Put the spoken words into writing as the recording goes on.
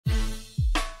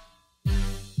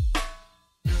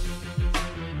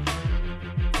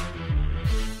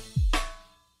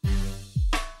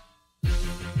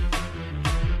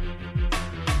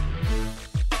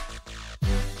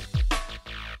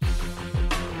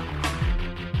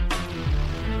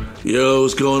Yo,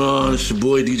 what's going on? It's your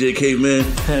boy DJ Caveman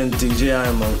and DJ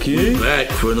I Monkey. We're back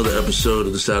for another episode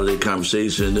of the Saturday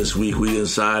Conversation. This week we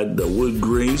inside the Wood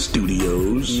Grain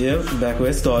Studios. Yep, back where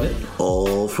it started.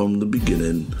 All from the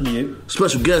beginning. Yep.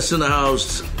 Special guests in the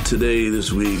house today,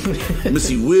 this week.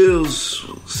 Missy Wheels,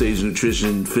 Sage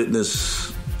Nutrition,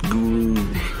 Fitness Guru,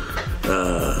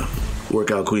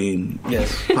 Workout Queen.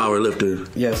 Yes. Power Lifter.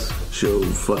 Yes. She'll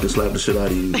fucking slap the shit out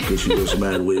of you because she does some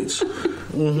mad weights.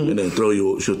 Mm-hmm. And then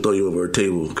she'll throw you over her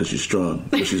table because she's strong.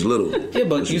 Because she's little. Yeah,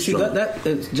 but you see that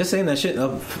just saying that shit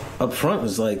up front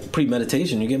is like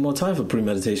premeditation. You get more time for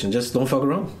premeditation. Just don't fuck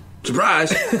around.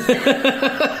 Surprise!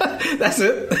 That's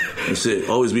it. That's it.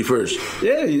 Always be first.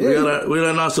 Yeah. We got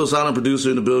a Not So Silent producer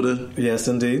in the building. Yes,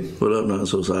 indeed. What up, Not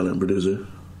So Silent producer?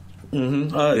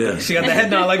 Mm-hmm. Yeah. She got the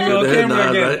head nod like me on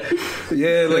camera again.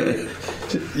 Right?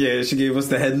 Yeah, she gave us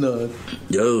the head nod.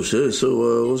 Yo, shit.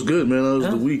 So, what's good, man? How was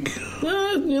the week?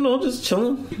 Just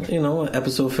chilling.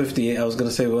 Episode 58. I was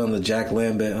gonna say we're on the Jack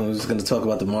Lambert, and we was gonna talk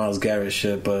about the Miles Garrett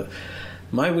shit. But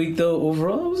my week, though,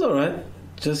 overall, it was all right.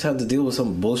 Just had to deal with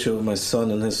some bullshit with my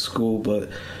son in his school, but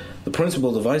the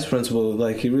vice principal,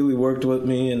 like, he really worked with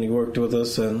me and he worked with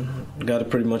us and got it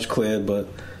pretty much cleared. But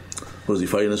was he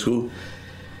fighting in school?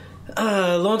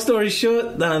 Long story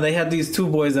short, they had these two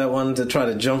boys that wanted to try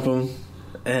to jump him,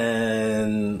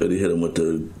 and did he hit him with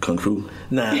the kung fu?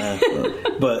 Nah.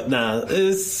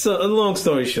 It's a long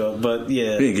story short, but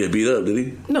yeah, he didn't get beat up, did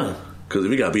he? No. Because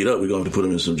if he got beat up, we're going to have to put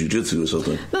him in some jiu-jitsu or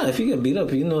something. Nah, if he get beat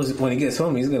up, he knows when he gets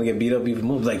home, he's going to get beat up even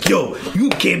more. Like, yo, you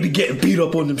can't be getting beat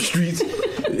up on them streets.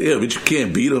 Yeah, but you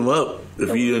can't beat him up if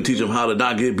you didn't teach him how to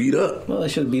not get beat up. Well, I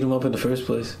should have beat him up in the first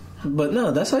place. But no,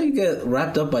 that's how you get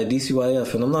wrapped up by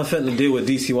DCYF, and I'm not fitting to deal with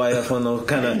DCYF on no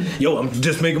kind of, yo, I'm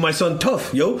just making my son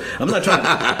tough, yo. I'm not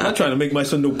trying to make my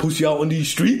son no pussy out on these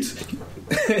streets.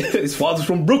 His father's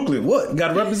from Brooklyn. What? Got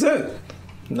to represent.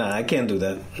 Nah, I can't do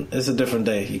that. It's a different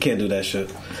day. You can't do that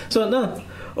shit. So no.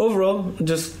 Overall,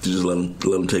 just let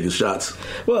him take his shots.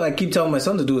 Well, I keep telling my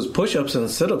son to do his push-ups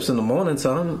and sit-ups in the morning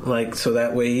time, like, so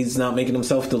that way he's not making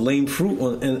himself the lame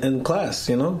fruit in class.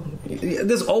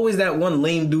 There's always that one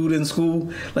lame dude in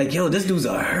school, like, yo, this dude's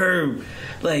a herb,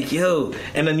 like, yo,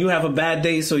 and then you have a bad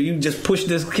day, so you just push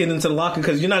this kid into the locker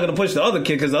because you're not gonna push the other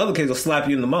kid because the other kid will slap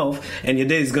you in the mouth and your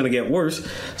day's gonna get worse.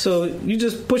 So you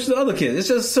just push the other kid. It's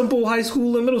just simple high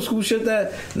school and middle school shit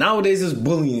that nowadays is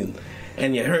bullying.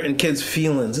 And you're hurting kids'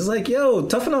 feelings. It's like, yo,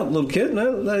 toughen up, little kid,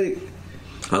 man. Like,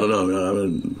 I don't know. I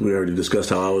mean, we already discussed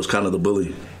how I was kind of the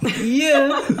bully.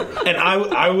 Yeah, and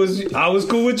I was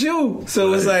cool with you. So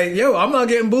right. It's like, yo, I'm not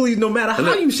getting bullied no matter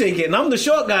how you shake it. And I'm the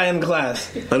short guy in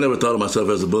class. I never thought of myself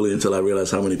as a bully until I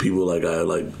realized how many people I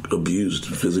abused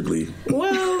physically.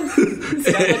 Well,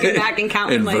 looking back and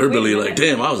counting and verbally, like,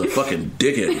 damn, I was a fucking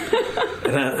dickhead.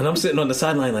 And I'm sitting on the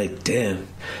sideline like, damn,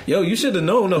 yo, you should have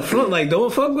known up front, like,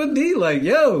 don't fuck with D, like,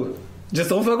 yo, just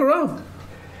don't fuck around.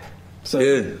 So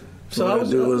yeah. So what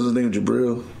was his name?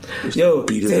 Jabril. Yo,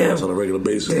 beat his ass on a regular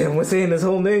basis. Damn, we're saying his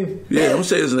whole name. Yeah, I'm gonna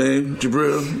say his name,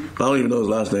 Jabril. I don't even know his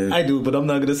last name. I do, but I'm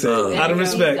not gonna say it. Out of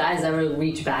respect. You guys ever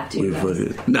reach back to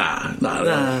that?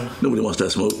 Nah. Nobody wants that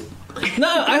smoke.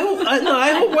 I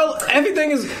hope. Well,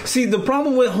 everything is. See, the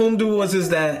problem with Homdu is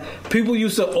that people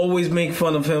used to always make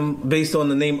fun of him based on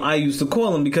the name I used to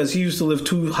call him because he used to live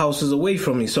 2 houses away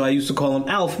from me. So I used to call him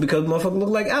Alf because motherfucker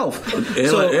looked like Alf.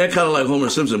 And kind of like Homer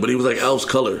Simpson, but he was like Alf's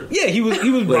color. Yeah, he was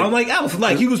brown like Alf.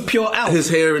 Like he was pure Alf. His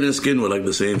hair and his skin were like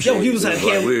the same shade. Yo, he was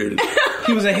weird.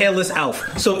 He was a hairless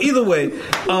Alf. So either way,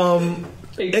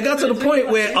 it got to the point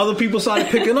where other people started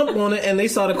picking up on it and they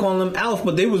started calling him Alf,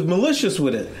 but they was malicious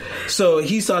with it. So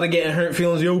he started getting hurt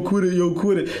feelings, yo, quit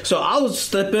it. So I would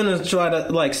step in and try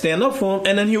to, like, stand up for him,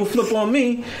 and then he'll flip on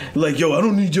me, like, yo, I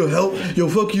don't need your help. Yo,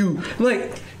 fuck you. I'm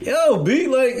like, yo, B,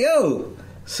 like, yo.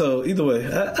 So either way,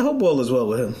 I hope all is well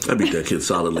with him. I beat that kid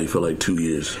solidly for like 2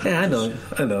 years. Yeah, I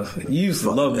know. You used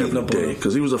to love beating up on him.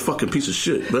 Because he was a fucking piece of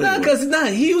shit.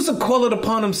 He used to call it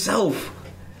upon himself.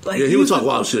 Like, yeah, he would talk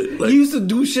wild shit. Like, he used to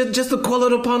do shit just to call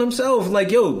it upon himself. Like,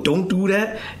 yo, don't do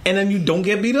that, and then you don't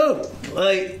get beat up.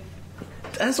 Like,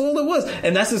 that's all it was.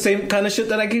 And that's the same kind of shit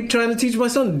that I keep trying to teach my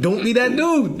son. Don't be that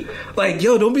dude. Like,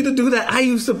 yo, don't be the dude that I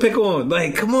used to pick on.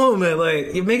 Like, come on, man.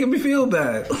 Like, you're making me feel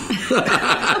bad.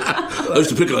 I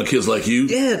used to pick on kids like you.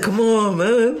 Yeah, come on,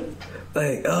 man.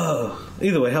 Like, oh.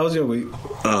 Either way, how was your week?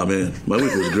 Oh, man. My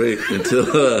week was great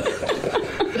until...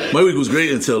 My week was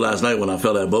great until last night when I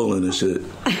fell at bowling and shit.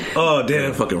 Oh,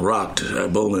 damn. I fucking rocked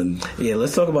at bowling. Yeah,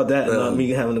 let's talk about that and not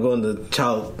me having to go into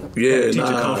teacher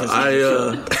conference.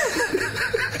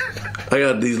 I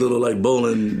got these little, like,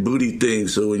 bowling booty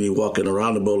things, so when you're walking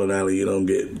around the bowling alley, you don't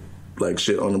get, like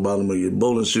shit on the bottom of your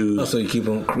bowling shoes. Oh, so you keep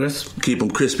them crisp? Keep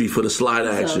them crispy for the slide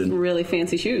action. So really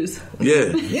fancy shoes.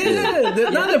 Yeah.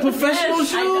 They're professional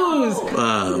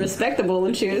shoes. Respect the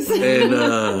bowling shoes. And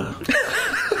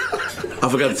I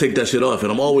forgot to take that shit off,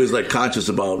 and I'm always like conscious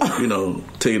about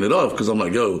taking it off because I'm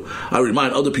like, yo, I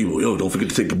remind other people, yo, don't forget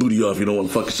to take the booty off. You don't want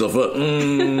to fuck yourself up.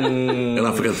 And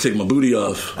I forgot to take my booty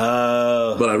off.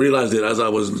 But I realized it as I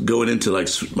was going into like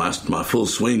my full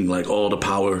swing, like all the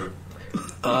power.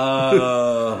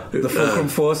 The fulcrum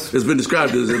force. It's been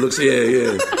described as it looks.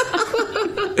 Yeah.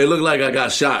 It looked like I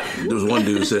got shot. There was one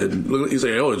dude who said, he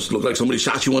said, oh, it looked like somebody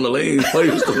shot you on the lane while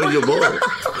you was throwing your ball.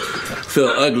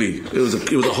 Felt ugly. It was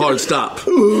a hard stop.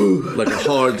 Like a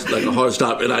hard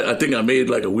stop. And I think I made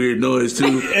like a weird noise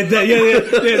too.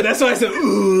 Yeah, that's why I said,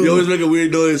 ooh. You always make a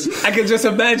weird noise. I can just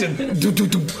imagine.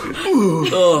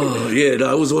 Oh, yeah,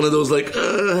 no, it was one of those like,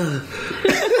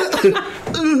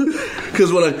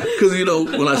 because when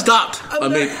I stopped,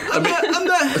 I'm not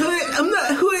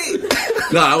hooey.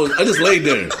 No, I just laid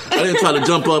there. I didn't try to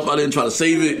jump up. I didn't try to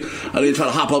save it. I didn't try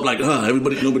to hop up like,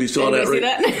 nobody saw that, right?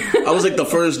 That? I was like the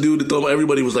first dude to throw.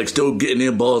 Everybody was like still getting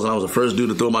their balls, and I was the first dude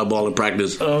to throw my ball in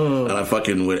practice. And I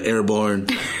fucking went airborne.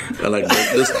 And like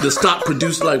the stop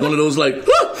produced like one of those like, and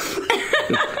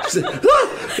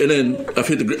then I've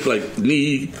hit the grip like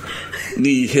knee,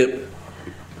 hip,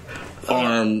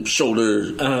 arm,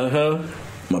 shoulder,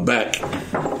 my back.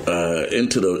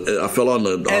 I fell on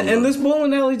the. And this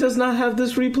bowling alley does not have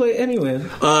this replay anywhere.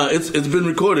 It's been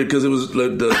recorded because it was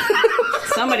like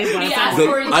somebody's going to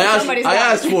I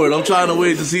asked for it. I'm trying to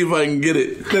wait to see if I can get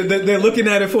it. They're looking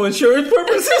at it for insurance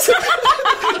purposes.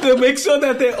 To make sure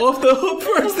that they're off the hook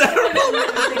first.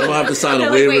 I'm gonna have to sign a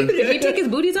waiver. Wait, did he take his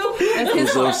booties off? That's his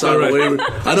fault. Sign a waiver.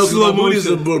 I know because my booties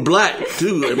were black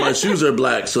too, and my shoes are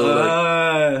black. So,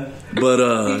 but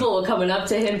people were coming up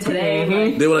to him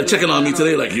today. They were like checking on me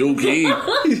today, like, "You okay?"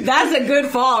 That's a good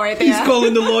fall right there. He's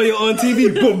calling the lawyer on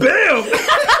TV. Boom, bam.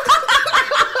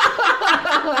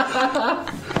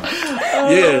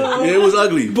 Yeah, it was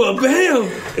ugly. But bam,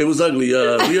 it was ugly.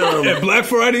 And Black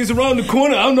Friday's around the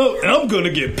corner. I know, and I'm gonna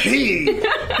get paid.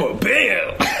 But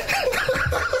bam.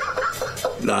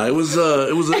 Nah, it was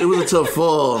a tough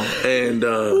fall, and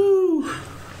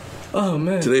oh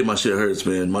man, today my shit hurts,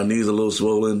 man. My knees a little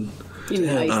swollen.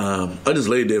 Nice. I just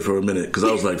laid there for a minute because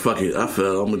I was like, fuck it, I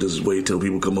fell. I'm gonna just wait till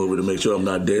people come over to make sure I'm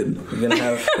not dead. You're gonna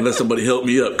have unless somebody help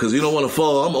me up because you don't want to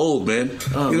fall. I'm old, man. You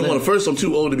don't want to. First, I'm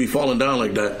too old to be falling down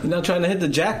like that. You're not trying to hit the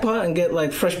jackpot and get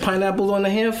like fresh pineapples on the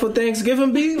hand for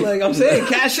Thanksgiving, B? Like I'm saying,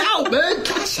 cash out, man.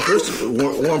 Cash out. First,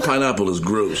 warm pineapple is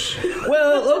gross.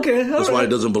 Well, okay. That's why it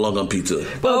doesn't belong on pizza.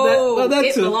 It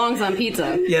belongs on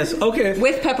pizza. Yes, okay.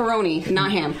 With pepperoni,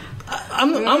 not ham.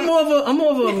 I'm more of a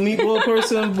meatball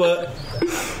person, but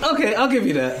okay, I'll give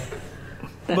you that.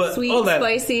 But sweet, all that,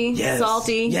 spicy,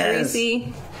 salty,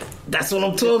 greasy. That's what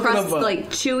I'm talking crust, about. Like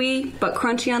chewy but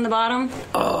crunchy on the bottom.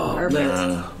 Oh,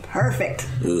 perfect. Perfect.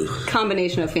 Ugh.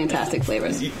 Combination of fantastic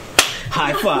flavors.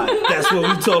 High five. That's what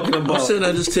we're talking about. I'm sitting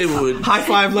at this table with high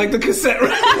five like the cassette.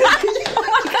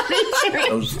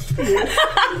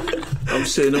 I'm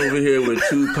sitting over here with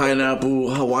 2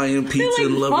 pineapple Hawaiian pizza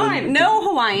loving. No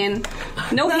Hawaiian,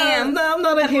 no ham. No, I'm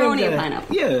not a ham guy.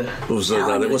 Pineapple. Yeah. What's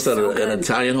that? An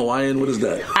Italian Hawaiian? What is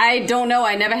that? I don't know.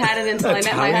 I never had it until I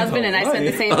met my husband, and I said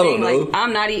the same thing. Like,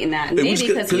 I'm not eating that. Maybe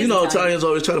because Italians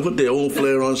always trying to put their own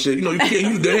flair on shit. You can't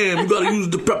use the ham. You got to use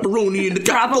the pepperoni and the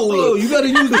capola. You got to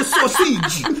use the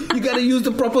sausage. You got to use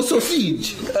the proper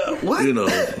sausage. What? You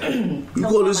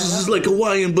call this is like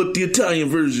Hawaiian, but the Italian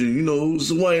version. It's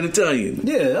Hawaiian Italian.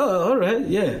 Yeah, all right,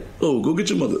 yeah. Oh, go get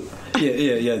your mother.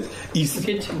 Yeah. East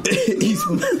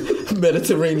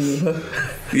Mediterranean, huh?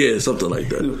 Yeah, something like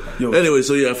that. Yo. Anyway,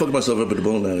 so I fucked myself up at the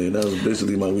bowling alley, and that was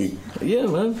basically my week. Yeah,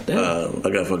 man. I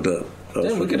got fucked up.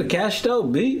 Damn, we could have cashed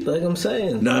out, B. Like I'm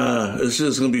saying. Nah, it's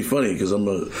just gonna be funny because I'm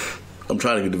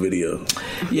trying to get the video.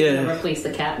 Yeah. Replace the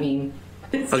cat meme.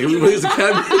 I can replace the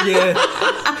cat meme. Yeah.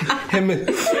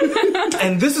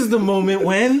 And this is the moment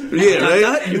when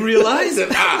right? You realize it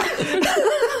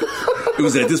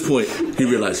was at this point he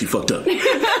realized he fucked up.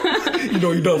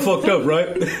 You done fucked up,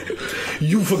 right?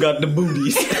 You forgot the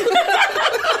booties.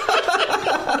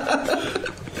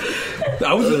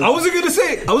 I was gonna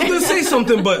say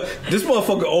something, but this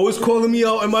motherfucker always calling me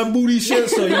out in my booty shit.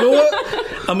 So you know what?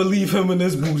 I'm gonna leave him in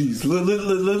his booties.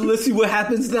 Let's see what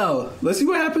happens now. Let's see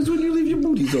what happens when you leave your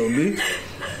booties on, B.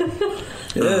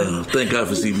 Yeah. Thank God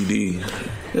for CBD.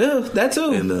 Yeah, that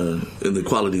too. And the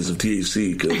qualities of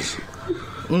THC, because.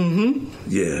 Mm-hmm.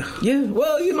 Yeah. Yeah.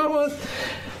 Well, you know what?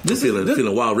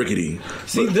 Feeling wild rickety.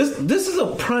 See, this is a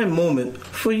prime moment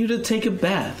for you to take a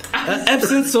bath, an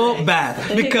Epsom salt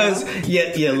bath, because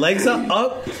your legs are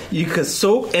up. You could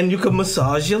soak and you could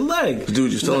massage your legs.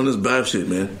 Dude, you're still on this bath shit,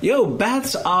 man. Yo,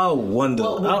 baths are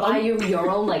wonderful. We'll buy you your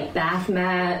own bath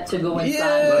mat to go inside.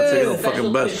 Yeah, taking a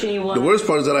fucking bath. The worst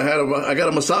part is that I got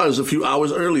a massage a few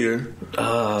hours earlier, so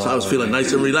I was feeling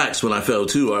nice and relaxed when I fell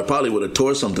too. I probably would have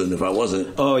tore something if I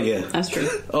wasn't. Oh yeah, that's true.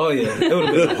 Oh yeah, it would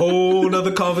have been a whole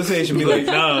other conversation. Be like,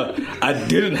 nah, I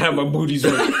didn't have my booties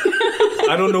on.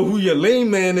 I don't know who your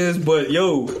lame man is, but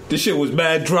yo, this shit was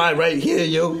mad dry right here,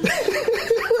 yo.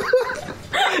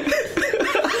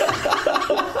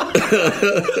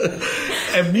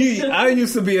 And me, I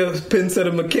used to be a pin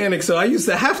setter mechanic, so I used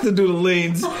to have to do the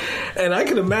lanes, and I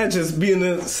could imagine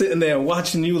sitting there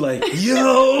watching you like,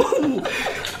 yo,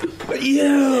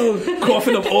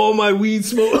 coughing up all my weed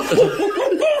smoke.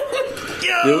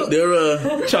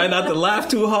 They're trying not to laugh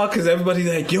too hard because everybody's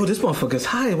like, "Yo, this motherfucker's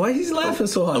high. Why he's laughing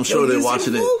so hard?" I'm sure they're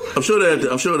watching it. I'm sure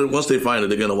that once they find it,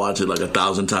 they're gonna watch it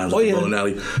 1,000 times. Bowling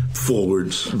alley,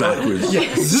 forwards, backwards.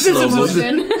 Yeah,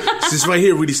 this right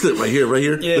here, really slip. Right here.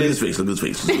 Yeah. Look at his face.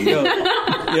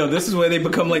 Yo, this is where they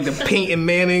become like the Peyton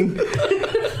Manning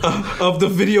of the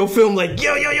video film. Like,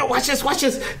 yo, watch this.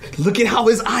 Look at how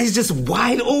his eyes just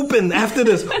wide open after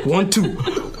this. 1, 2,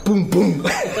 boom, boom.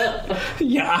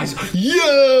 Your eyes,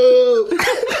 yo.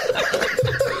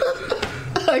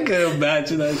 I can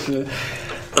imagine that shit.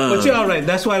 But you're all right.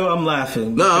 That's why I'm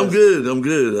laughing. No, I'm good.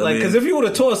 Like, because if you would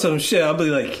have taught some shit, I'd be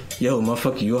like, yo,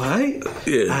 motherfucker, you all right?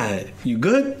 Yeah. All right. You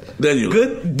good? Then you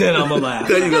good? Then I'm going to laugh.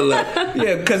 Then you going to laugh.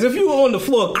 Yeah, because if you were on the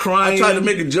floor crying. I tried to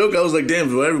make a joke. I was like, damn,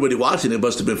 for everybody watching, it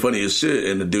must have been funny as shit.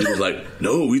 And the dude was like,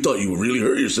 no, we thought you really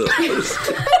hurt yourself.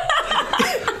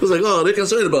 I was like, oh, they're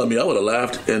concerned about me. I would have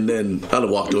laughed, and then I'd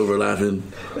have walked over laughing.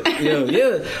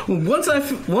 Yeah. Once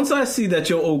I see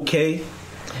that you're okay,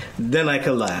 then I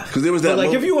can laugh. Because there was that.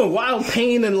 But if you in wild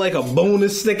pain and like a bone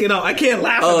is sticking out, I can't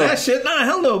laugh at that shit. Nah,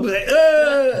 hell no. Like,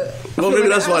 well, maybe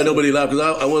that's why nobody laughed,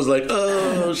 because I was like,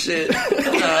 oh shit.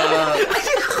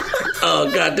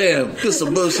 Oh goddamn, this is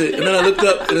some bullshit. And then I looked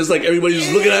up and it's like everybody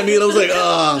was looking at me, and I was like,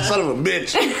 oh, son of a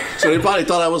bitch. So they probably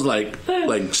thought I was like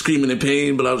screaming in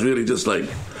pain, but I was really just like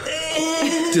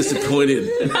disappointed.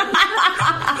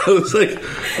 I was like,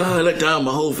 oh, I let down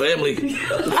my whole family.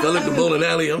 I fell at the bowling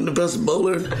alley. I'm the best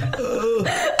bowler.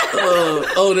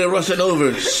 They're rushing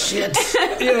over. Shit.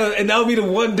 Yeah, and that'll be the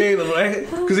one day, right?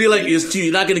 Because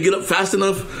you're not going to get up fast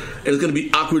enough, and it's going to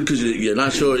be awkward because you're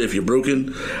not sure if you're broken,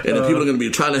 and then people are going to be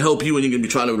trying to help you, and you're going to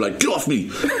be trying to get off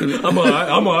me. I'm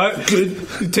all right. Good.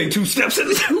 You take 2 steps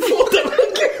and fall down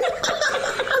again.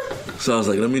 So I was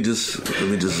like, let me just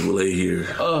lay here.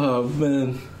 Oh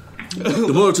man.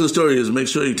 The moral to the story is make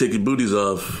sure you take your booties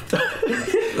off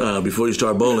before you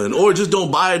start bowling, or just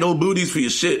don't buy no booties for your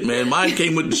shit, man. Mine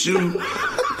came with the shoe.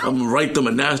 I'm gonna write them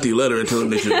a nasty letter and tell them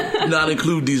they should not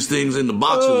include these things in the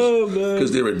boxes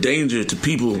because they're a danger to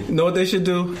people. You know what they should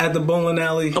do at the bowling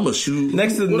alley? I'm a shoe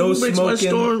next to no smoking.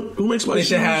 Who makes my They shoes?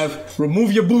 should have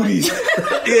remove your booties.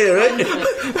 Yeah, right.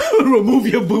 Remove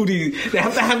your booty. They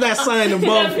have to have that sign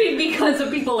above. Because of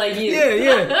people like you.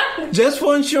 Yeah. Just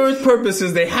for insurance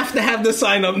purposes, they have to have the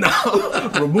sign up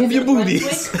now. Remove your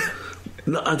booties.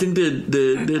 No, I think they're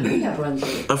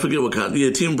Brunswick. I forget what kind.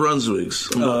 Yeah, Team Brunswick's.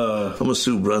 I'm gonna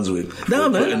sue Brunswick for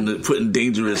putting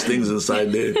dangerous things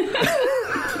inside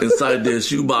their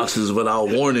shoe boxes without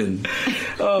warning.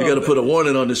 You got to put a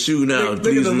warning on the shoe now.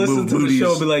 Please remove booties. The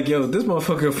show be like, yo, this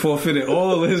motherfucker forfeited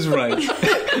all his rights.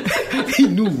 He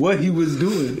knew what he was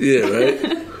doing. Yeah, right.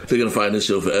 They're gonna find this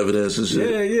show for evidence and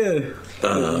shit.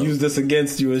 Yeah. Use this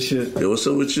against you and shit. Yeah, what's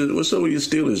up with your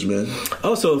Steelers, man?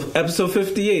 Also, episode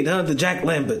 58, the Jack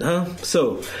Lambert,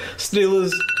 So,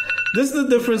 Steelers. This is the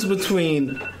difference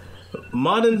between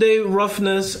modern day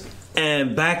roughness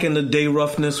and back in the day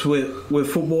roughness with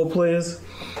football players.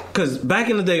 Because back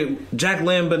in the day, Jack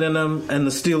Lambert and them and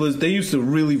the Steelers, they used to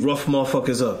really rough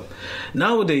motherfuckers up.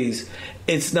 Nowadays,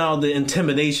 it's now the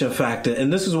intimidation factor,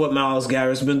 and this is what Myles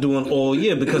Garrett's been doing all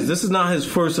year, because this is not his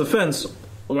first offense,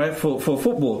 right, for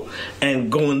football,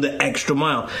 and going the extra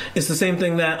mile. It's the same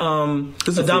thing that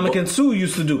Ndamukong Suh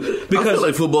used to do. Because I feel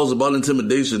like football's about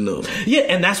intimidation, though. Yeah,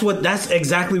 and that's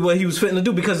exactly what he was fitting to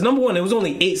do, because number one, there was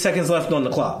only 8 seconds left on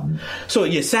the clock. So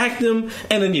you sacked him,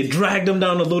 and then you dragged him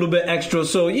down a little bit extra.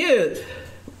 So yeah,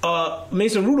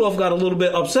 Mason Rudolph got a little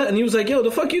bit upset, and he was like, yo,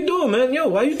 the fuck you doing, man? Yo,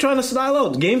 why you trying to style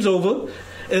out? The game's over.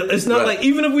 It's not like,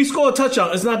 even if we score a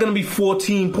touchdown, it's not going to be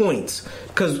 14 points,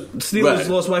 because Steelers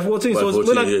lost by 14.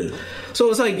 So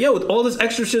it's like, yo, all this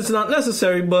extra shit's not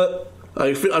necessary, but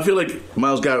I feel like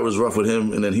Myles Garrett was rough with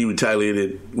him, and then he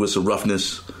retaliated with some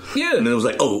roughness. Yeah. And then it was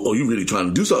like, oh, you really trying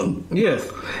to do something? Yeah.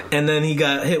 And then he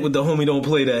got hit with the homie don't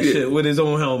play that shit with his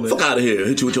own helmet. Fuck out of here.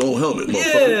 Hit you with your own helmet,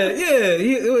 motherfucker. Yeah.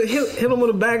 He hit him with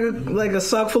a bag of, like a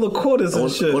sock full of quarters and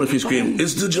shit. What if he screamed,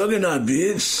 "It's the Juggernaut,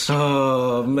 bitch"?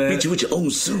 Oh, man. Hit you with your own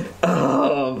suit.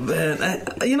 Oh, man.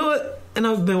 You know what? And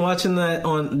I've been watching that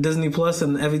on Disney Plus,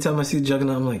 and every time I see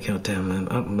Juggernaut, I'm like, yo, damn, man,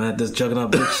 I'm mad this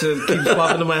Juggernaut bitch shit keeps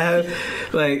popping in my head.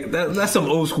 Like, that's some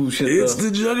old school shit, It's though.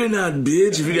 the Juggernaut,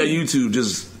 bitch. If you got YouTube,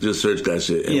 just search that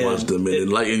shit and watch them and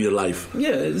enlighten your life.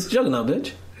 Yeah, it's Juggernaut,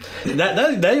 bitch.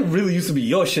 That really used to be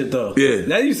your shit, though. Yeah.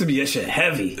 That used to be your shit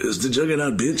heavy. It's the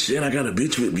Juggernaut, bitch, and I got a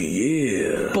bitch with me,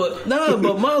 yeah. But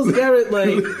Myles Garrett,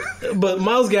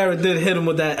 Myles Garrett did hit him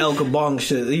with that El Kabong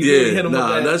shit. He really hit him with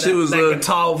that shit was that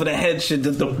guitar over the head shit,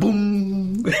 the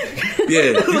boom.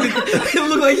 Yeah. It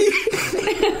looked like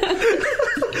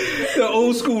the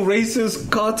old school racist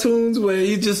cartoons where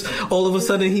he just all of a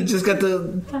sudden he just got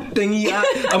the thingy.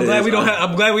 I'm glad we don't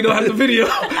have the video.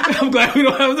 I'm glad we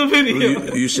don't have the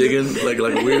video. You shaking like a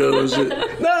weirdo and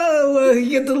shit? No, he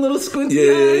get the little squinty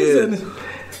eyes. And,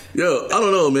 yo, I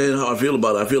don't know, man, how I feel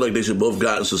about it. I feel like they should both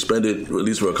gotten suspended, at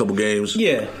least for a couple games.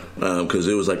 Yeah. Because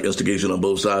it was like instigation on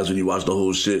both sides when you watch the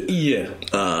whole shit. Yeah.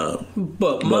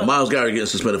 But Myles Garrett getting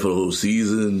suspended for the whole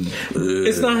season.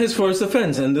 It's not his first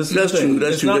offense, and this that's is true.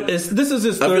 That's true. This is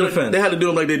his third offense. They had to do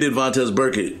him like they did Vontez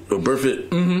Burfict.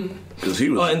 Mm-hmm. Because he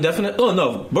was indefinite. Oh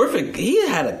no, Burfict. He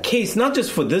had a case not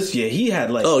just for this year. He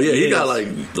had like years. He got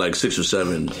like 6 or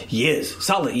 7 years,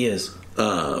 solid years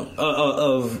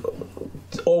of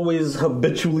always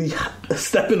habitually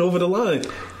stepping over the line.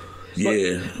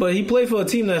 Yeah, but he played for a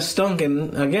team that stunk,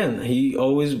 and again, he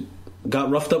always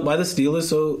got roughed up by the Steelers.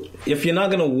 So if you're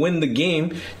not gonna win the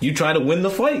game, you try to win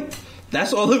the fight.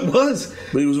 That's all it was.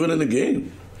 But he was winning the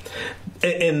game.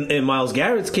 In Myles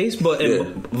Garrett's case, but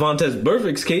in Vontez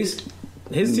Burfict's case,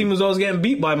 his team was always getting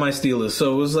beat by my Steelers.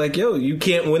 So it was like, yo, you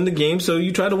can't win the game, so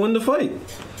you try to win the fight.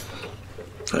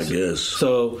 I guess.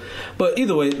 So, but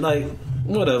either way, like,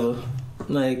 whatever.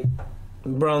 Like,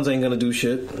 Browns ain't gonna do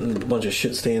shit. A bunch of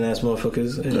shit staying ass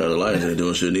motherfuckers. No, the Lions ain't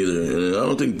doing shit neither. And I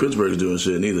don't think Pittsburgh's doing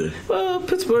shit neither. Well,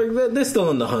 Pittsburgh, they're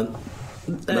still in the hunt.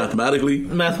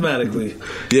 Mathematically.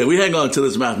 Yeah, we hang on till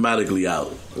it's mathematically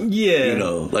out. Yeah. You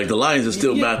know, like the Lions are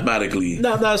still mathematically.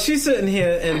 Now, she's sitting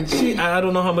here and I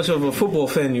don't know how much of a football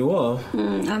fan you are.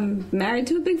 I'm married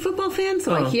to a big football fan,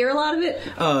 so I hear a lot of it.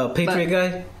 Patriot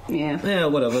guy? Yeah,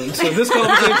 whatever. So this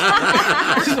conversation.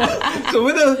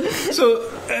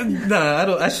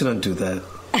 I shouldn't do that.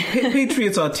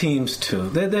 Patriots are teams too.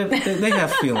 They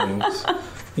have feelings,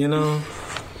 you know.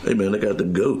 Hey man, they got the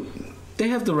GOAT. They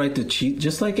have the right to cheat,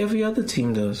 just like every other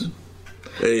team does.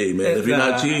 Hey man, if you're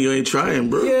not cheating, you ain't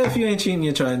trying, bro. Yeah, if you ain't cheating,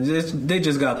 you're trying. They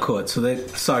just got caught, so they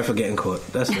sorry for getting caught.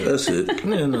 That's it. That's it.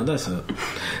 Yeah, no, that's it.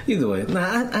 Either way,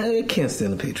 I can't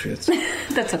stand the Patriots.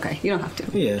 That's okay. You don't have to.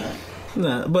 Yeah.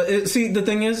 Nah, but see, the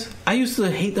thing is, I used to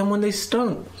hate them when they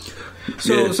stunk.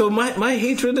 So my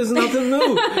hatred is nothing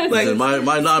new. Like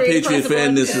my non-Patriot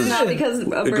fanness is not because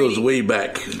it goes way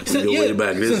back. Way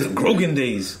back. Since Grogan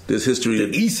days, there's history,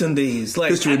 the Easton days,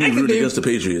 like history of me rooting against the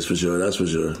Patriots for sure. That's for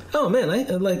sure. Oh man, I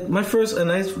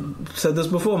said this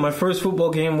before. My first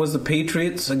football game was the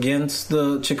Patriots against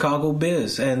the Chicago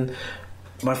Bears, and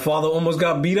my father almost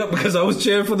got beat up because I was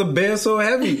cheering for the Bears so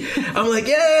heavy. I'm like,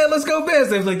 yeah, let's go Bears.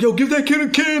 They was like, yo, give that kid a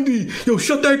candy. Yo,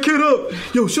 shut that kid up.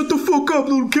 Yo, shut the fuck up,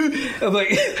 little kid. I'm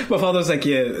like, my father was like,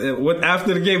 yeah,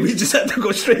 after the game, we just had to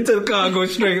go straight to the car and go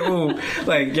straight home.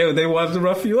 Like, yo, they wanted to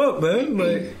rough you up, man.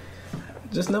 Like,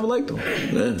 just never liked them.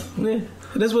 Yeah.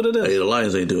 It is what it is. Hey, the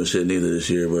Lions ain't doing shit neither this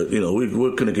year, but, you know, we're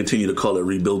going to continue to call it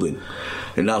rebuilding.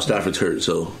 And now Stafford's hurt,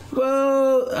 so.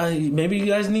 Well, maybe you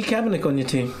guys need Kaepernick on your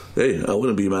team. Hey, I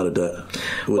wouldn't be mad at that.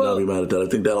 I would not be mad at that. I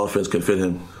think that offense can fit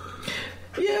him.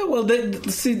 Yeah, well, they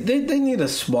need a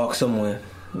spark somewhere,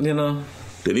 you know?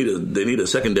 They need a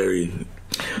secondary.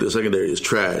 The secondary is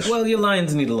trash. Well, your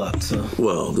Lions need a lot, so.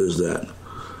 Well, there's that.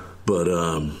 But,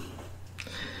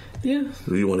 yeah.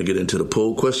 Do you want to get into the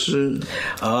poll question?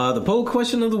 The poll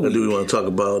question of the week. Or do we want to talk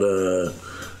about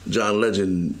John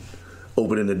Legend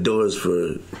opening the doors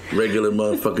for regular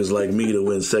motherfuckers like me to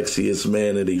win Sexiest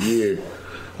Man of the Year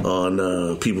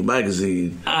on People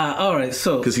Magazine? All right,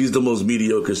 so because he's the most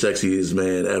mediocre sexiest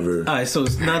man ever. All right, so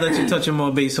now that you're touching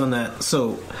more base on that,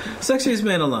 so Sexiest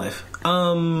Man alive.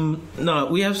 No,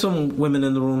 we have some women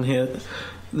in the room here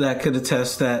that could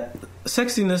attest that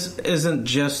sexiness isn't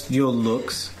just your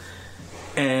looks.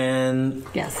 And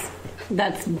yes,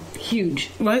 That's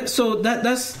huge. Right? So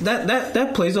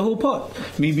that plays a whole part.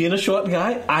 Me being a short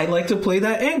guy, I like to play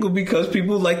that angle because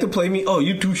people like to play me, oh,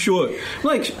 you too short.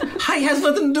 Like, height has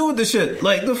nothing to do with this shit.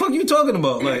 Like, the fuck you talking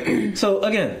about? Like, so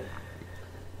again,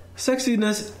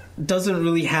 sexiness doesn't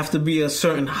really have to be a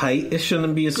certain height. It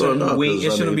shouldn't be a certain weight.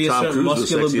 It shouldn't be a certain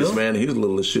muscular build. Man, he's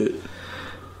little as shit.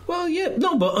 Well, yeah,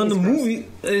 no, but on the movie,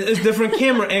 it's different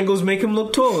camera angles make him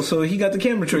look tall. So he got the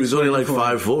camera tricks. He's only like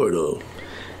 5'4" though.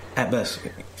 At best.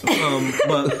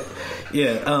 But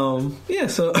yeah,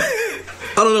 so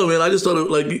I don't know, man. I just thought it,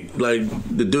 like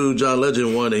the dude John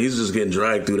Legend one, and he's just getting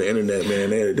dragged through the internet,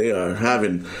 man. They are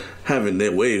having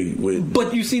their way with.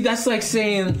 But you see, that's like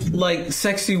saying like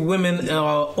sexy women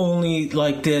are only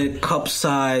like their cup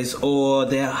size or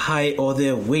their height or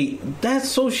their weight. That's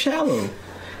so shallow.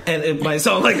 And it might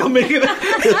sound like I'm making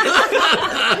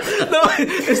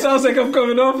it sounds like I'm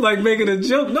coming off like making a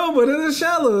joke. No, but it is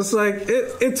shallow. It's like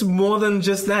it's more than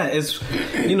just that. It's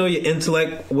your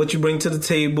intellect, what you bring to the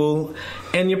table,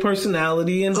 and your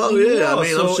personality. And oh yeah, I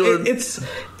mean, so I'm sure it's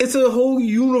a whole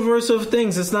universe of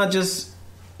things. It's not just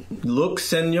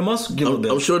looks and your muscular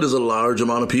build. I'm sure there's a large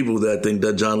amount of people that think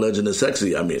that John Legend is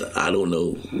sexy. I mean, I don't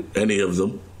know any of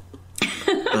them.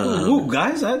 Who,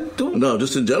 guys? I don't. No,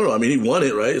 just in general. I mean, he won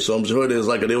it, right? So I'm sure there was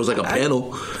like a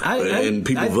panel, and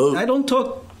people vote. I don't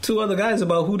talk to other guys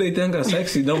about who they think are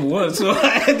sexy. Number one, so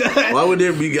why would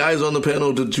there be guys on the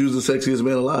panel to choose the sexiest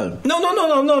man alive? No.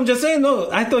 I'm just saying. No,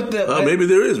 I thought that. Maybe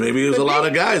there is. Maybe there's a lot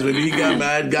of guys. Maybe he got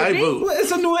mad guy vote.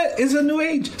 It's a new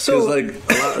age. So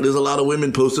there's a lot of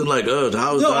women posting like,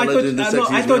 how is John Legend the sexiest man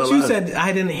alive? I thought you said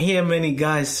I didn't hear many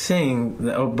guys saying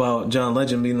about John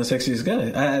Legend being the sexiest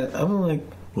guy. I'm like.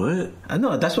 What? I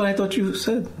know. That's what I thought you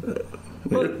said.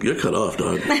 You're cut off,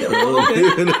 dog.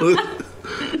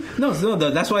 No,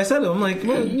 that's why I said it. I'm like,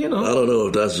 well, I don't know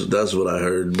if that's what I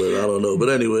heard, but I don't know. But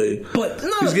anyway,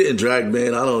 he's getting dragged,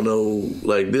 man. I don't know.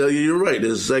 Like, you're right.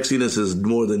 There's sexiness is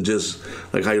more than just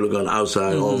like how you look on the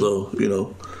outside. Mm-hmm. Although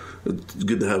it's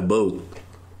good to have both.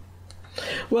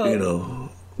 Well,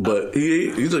 But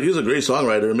he's a great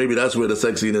songwriter, and maybe that's where the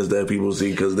sexiness that people see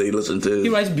because they listen to. He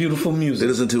writes beautiful music. They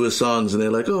listen to his songs, and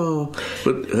they're like, "Oh."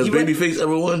 But has Babyface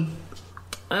ever won?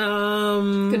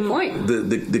 Good point.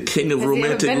 The king of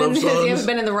romantic love songs. Has he ever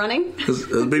been in the running? Has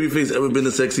Babyface ever been the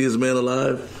sexiest man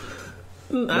alive?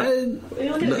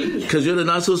 Because you're the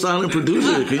not so silent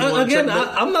producer.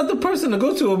 I'm not the person to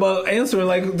go to about answering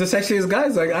like the sexiest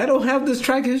guys. Like I don't have this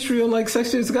track history on like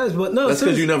sexiest guys. But no, that's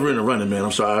because you're never in the running, man.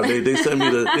 I'm sorry. They send me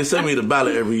the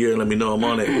ballot every year and let me know I'm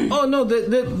on it. Oh no,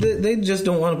 they just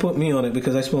don't want to put me on it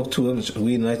because I smoke too much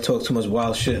weed and I talk too much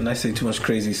wild shit and I say too much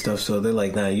crazy stuff. So they're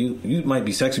like, nah, you might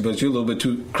be sexy, but you're a little bit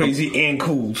too crazy and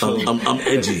cool. So I'm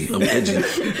edgy. I'm edgy.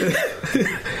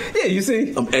 Yeah, you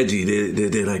see, I'm edgy.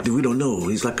 They're like, we don't know.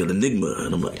 He's like an enigma,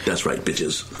 and I'm like, that's right,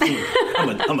 bitches.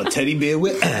 I'm a teddy bear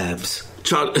with abs.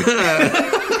 Yeah,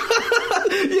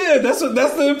 that's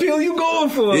the appeal you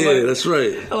going for. Yeah, that's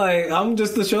right. Like I'm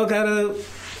just the short kind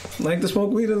of like to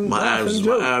smoke weed and my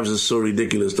abs is so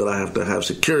ridiculous that I have to have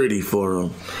security for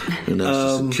them, and that's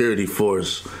the security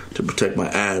force to protect my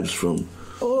abs from.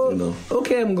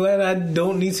 Okay, I'm glad I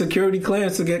don't need security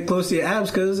clearance to get close to your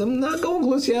abs because I'm not going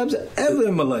close to your abs ever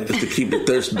in my life. Just to keep the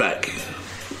thirst back.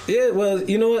 Yeah, well,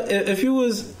 you know what? If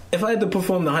I had to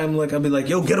perform the Heimlich, I'd be like,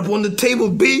 yo, get up on the table,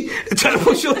 B, and try to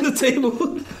push you on the table.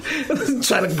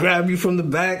 Try to grab you from the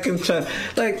back and try,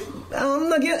 like, I'm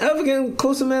not ever getting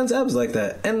close to man's abs like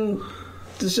that. And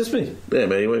it's just me. Yeah,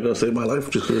 man, you ain't gonna save my life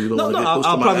just because you don't want to get close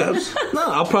to my abs?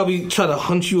 No, I'll probably try to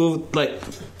hunt you over, like,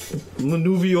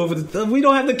 maneuver you over the... We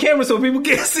don't have the camera so people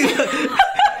can't see that.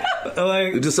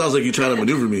 Like, it just sounds like you're trying to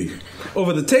maneuver me.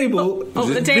 Over the table.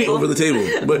 Over the table. Over the table.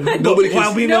 But nobody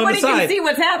can see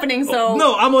what's happening, so...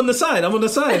 No, I'm on the side, and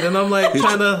I'm like he's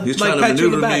trying to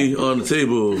maneuver me on the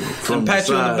table from the side. Pat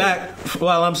you on the back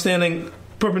while I'm standing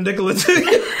perpendicular to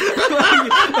you.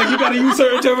 like you gotta use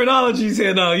certain terminologies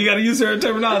here. No, you gotta use certain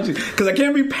terminology. Because I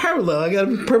can't be parallel, I gotta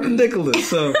be perpendicular.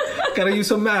 So, gotta use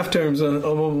some math terms on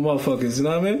motherfuckers, you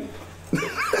know what I mean?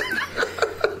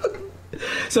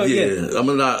 So yeah,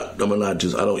 I'm not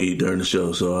just. I don't eat during the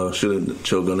show, so I shouldn't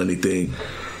choke on anything.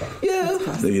 Yeah,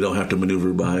 then you don't have to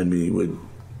maneuver behind me with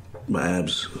my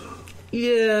abs.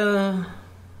 Yeah,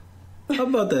 how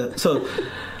about that? So,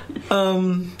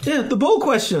 the poll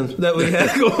question that we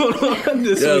had going on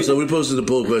this week. So we posted the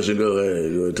poll question. Go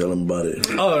ahead, tell them about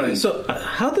it. All right. So,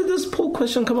 how did this poll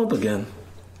question come up again?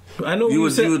 I know you were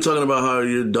talking about how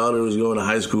your daughter was going to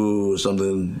high school or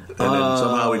something, and then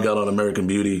somehow we got on American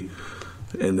Beauty.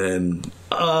 And then...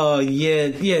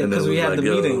 yeah, because we had the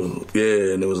meeting.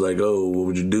 Yeah, and it was like, oh, what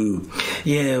would you do?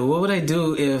 Yeah, what would I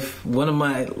do if one of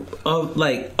my,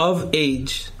 of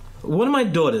age, one of my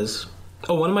daughters,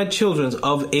 or one of my children's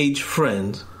of age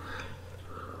friends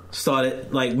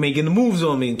started, like, making the moves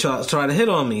on me, try to hit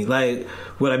on me? Like,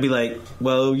 would I be like,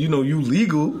 well, you know, you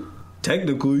legal,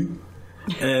 technically,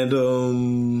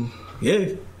 and,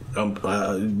 yeah,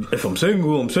 if I'm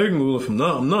single, I'm single. If I'm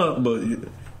not, I'm not, but...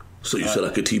 So you said I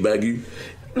could teabag you?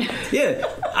 Yeah,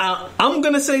 I'm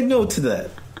going to say no to that,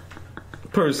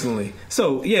 personally.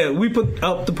 So, yeah, we put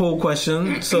up the poll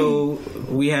question, so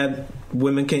we had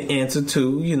women can answer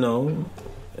too, you know,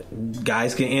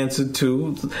 guys can answer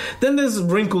too. Then there's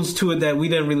wrinkles to it that we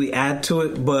didn't really add to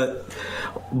it, but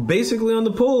basically on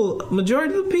the poll,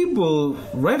 majority of the people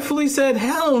rightfully said,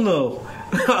 hell no.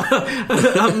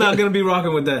 I'm not going to be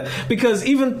rocking with that. Because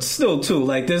even still, too,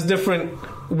 like, there's different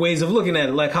ways of looking at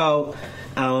it. Like how,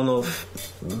 I don't know if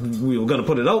we were going to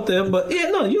put it out there, but yeah,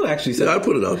 no, you actually said I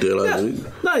put it out there.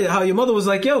 Like, how your mother was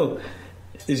like, yo,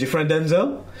 is your friend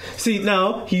Denzel? See,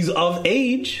 now, he's of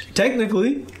age,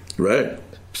 technically. Right.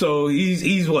 So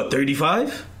he's what,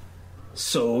 35?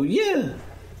 So, yeah.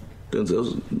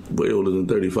 Denzel's way older than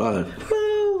 35.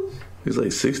 Well, he's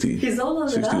like 60. He's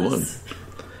older than 61. us.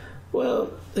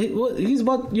 Well, he's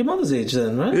about your mother's age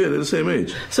then, right? Yeah, they're the same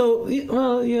age. So,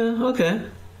 well, yeah, okay.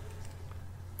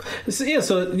 There's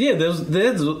the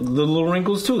little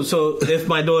wrinkles too. So if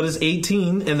my daughter's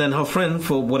 18 and then her friend,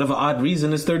 for whatever odd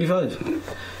reason, is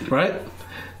 35, right?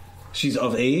 She's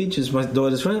of age, is my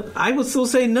daughter's friend, I would still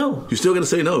say no. You're still going to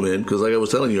say no, man, because like I was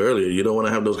telling you earlier, you don't want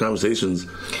to have those conversations.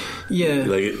 Yeah.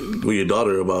 Like with your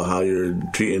daughter about how you're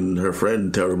treating her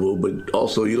friend terrible, but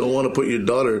also you don't want to put your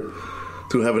daughter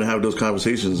through having to have those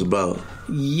conversations about.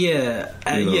 Yeah,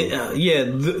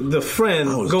 the friend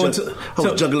I was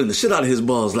juggling the shit out of his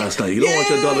balls last night. You don't want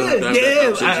your daughter to have that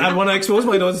conversation. I want to expose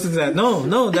my daughter to that.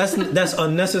 No, that's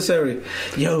unnecessary.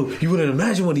 Yo, you wouldn't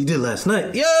imagine what he did last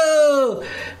night. Yo,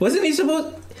 wasn't he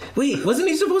supposed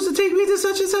to take me to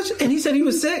such and such? And he said he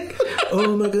was sick.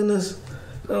 Oh my goodness.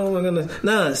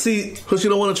 Nah, see, plus you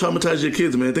don't want to traumatize your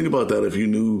kids, man. Think about that. If you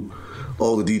knew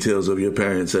all the details of your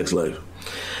parents' sex life.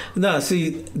 Nah,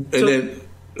 see, and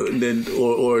then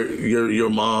your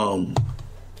mom.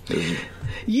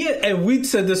 Yeah, and we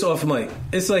said this off mic.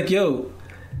 It's like, yo,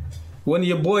 when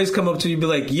your boys come up to you, be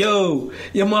like, yo,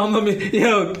 your mom,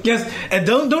 guess, and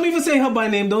don't even say her by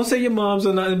name. Don't say your mom's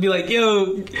or nothing. Be like,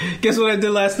 yo, guess what I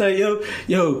did last night?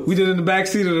 Yo, we did it in the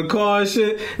backseat of the car and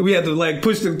shit. We had to like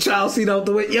push the child seat out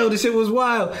the way. Yo, this shit was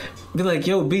wild. Be like,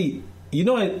 yo, B,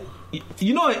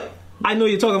 I know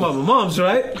you're talking about my mom's,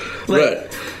 right? Right.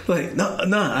 Like, no,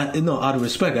 out of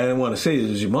respect, I didn't want to say it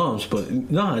was your mom's, but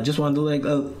I just wanted to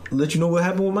let you know what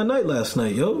happened with my night last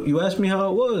night, yo. You asked me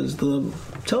how it was, I'm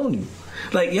telling you.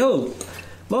 Like, yo,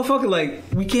 motherfucker, like,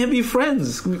 we can't be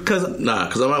friends. Because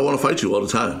I might want to fight you all the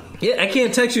time. Yeah, I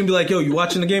can't text you and be like, yo, you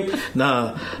watching the game?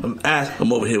 Nah,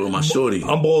 I'm over here with my shorty.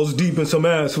 I'm balls deep in some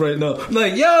ass right now.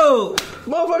 Like, yo,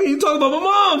 motherfucker, you talking about my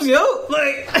mom's, yo?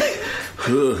 Like...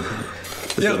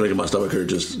 It's just making my stomach hurt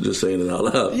just saying it out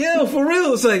loud. Yeah, for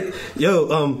real. It's like,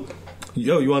 yo,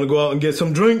 you want to go out and get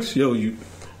some drinks? Yo, you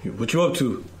what you up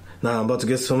to? Nah, I'm about to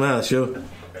get some ass, yo.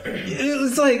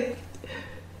 It's like,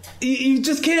 you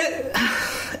just can't,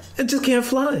 it just can't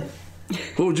fly.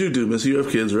 What would you do, Missy? You have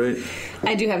kids, right?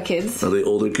 I do have kids. Are they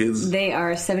older kids? They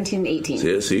are 17 and 18.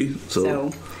 Yeah, see?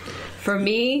 So for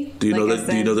me... Do you know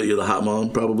that you're the hot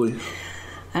mom, probably?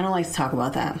 I don't like to talk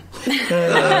about that.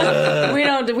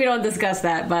 We don't discuss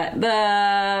that. But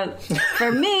for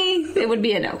me, it would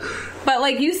be a no. But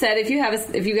like you said, if you got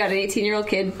an 18-year-old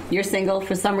kid, you're single.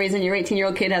 For some reason, your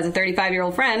 18-year-old kid has a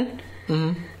 35-year-old friend.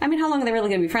 Mm-hmm. I mean, how long are they really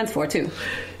going to be friends for, too?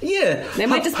 Yeah, they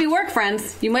might just be work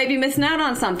friends. You might be missing out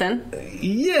on something.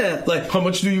 Yeah, like how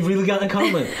much do you really got in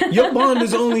common? Your bond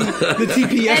is only the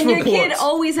TPS and your reports. kid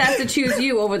always has to choose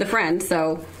you over the friend.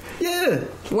 So yeah,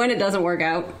 when it doesn't work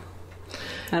out.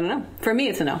 I don't know. For me,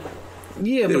 it's a no.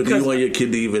 Yeah, because... Do you want your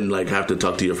kid to even, like, have to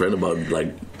talk to your friend about,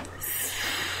 like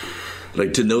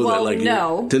to know that, like...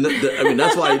 no. I mean,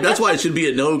 that's why it should be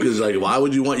a no, because, like, why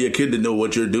would you want your kid to know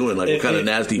what you're doing? Like, what kind of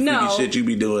nasty, freaky shit you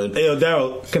be doing? Hey, yo,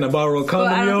 Daryl, can I borrow a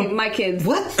condom, I don't think my kids...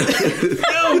 What? Yo,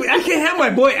 I can't have my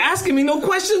boy asking me no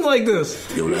questions like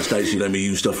this. Yo, last night she let me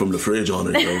use stuff from the fridge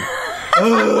on her, yo.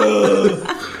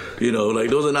 You know, like,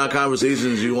 those are not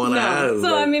conversations you want to have. So,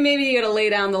 like, I mean, maybe you got to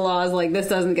lay down the laws, like, this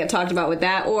doesn't get talked about with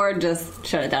that, or just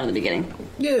shut it down in the beginning.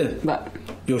 Yeah. But...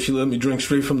 Yo, she let me drink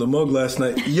straight from the mug last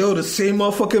night. Yo, the same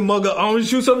motherfucking mug of orange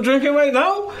juice I'm drinking right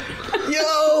now?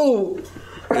 Yo!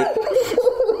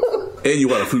 And you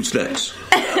want a fruit snacks.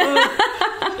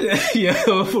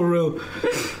 Yeah, for real.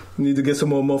 Need to get some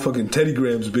more motherfucking Teddy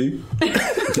Grams, B.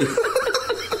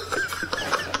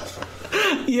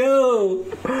 Yo.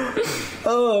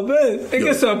 Oh, man. It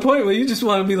gets to a point where you just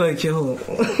want to be like, yo.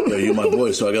 Yo, you're my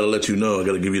boy, so I got to let you know. I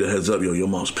got to give you the heads up. Yo, your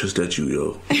mom's pissed at you,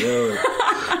 yo. Your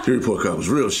report card was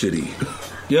real shitty.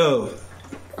 Yo.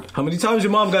 How many times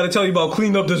your mom got to tell you about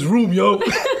cleaning up this room, yo?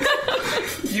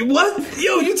 You what?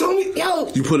 Yo, you told me. Yo.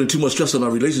 You putting too much stress on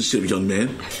our relationship, young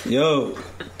man. Yo,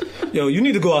 you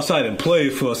need to go outside and play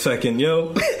for a second,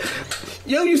 yo.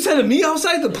 Yo, you sending me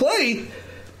outside to play?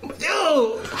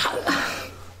 Yo.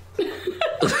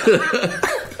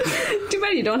 Too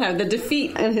bad you don't have the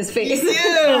defeat in his face.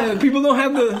 Yeah, people don't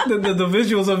have the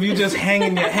visuals of you just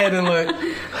hanging your head and like.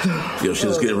 Yo,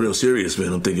 shit's getting real serious,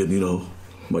 man. I'm thinking,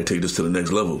 might take this to the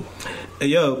next level. Hey,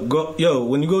 yo,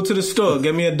 when you go to the store,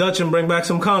 get me a Dutch and bring back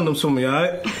some condoms for me, all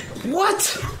right?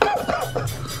 What?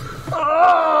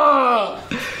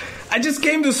 I just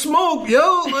came to smoke,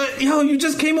 yo. You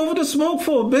just came over to smoke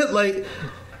for a bit. Like,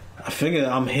 I figured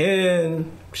I'm here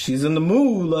and she's in the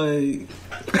mood. Like,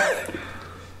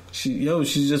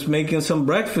 she's just making some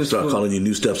breakfast. Start calling you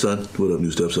new stepson. What up,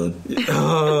 new stepson?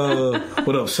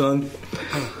 What up, son?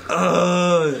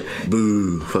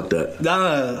 Boo. Fuck that.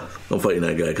 Nah. I'm fighting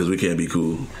that guy because we can't be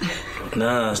cool.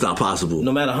 Nah. It's not possible.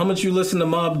 No matter how much you listen to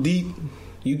Mobb Deep,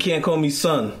 you can't call me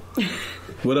son.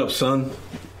 What up, son?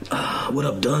 What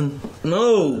up, Dunn?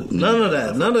 No, none of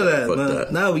that. Fuck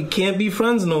that. Nah, we can't be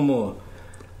friends no more.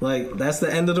 Like, that's the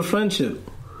end of the friendship.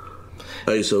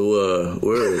 Hey, so,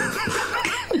 where...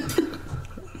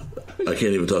 I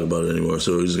can't even talk about it anymore,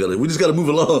 so we just gotta move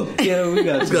along. Yeah, we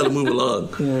just gotta move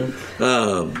along. Yeah.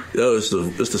 It's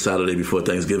the Saturday before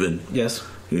Thanksgiving. Yes.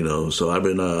 So I've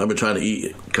been trying to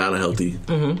eat kind of healthy,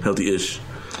 healthy-ish.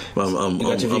 You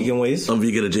got your vegan ways? I'm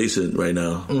vegan adjacent right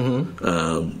now.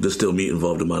 There's still meat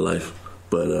involved in my life,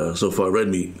 but so far red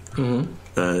meat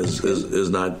is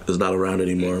not around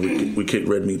anymore. We kicked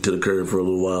red meat to the curb for a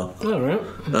little while. All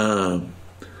right.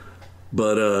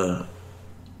 But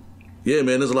yeah,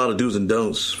 man, there's a lot of do's and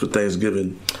don'ts for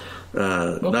Thanksgiving.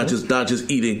 Okay. Not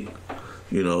just eating,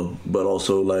 but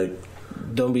also like.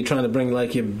 Don't be trying to bring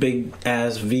like your big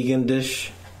ass vegan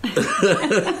dish.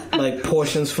 Like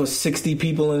portions for 60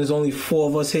 people and there's only 4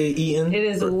 of us here eating. It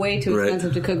is way too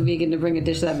expensive to cook vegan to bring a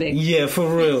dish that big. Yeah, for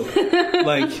real.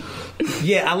 Like,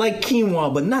 yeah, I like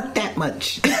quinoa, but not that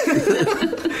much.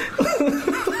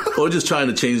 Or just trying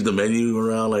to change the menu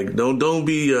around. Like, don't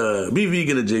be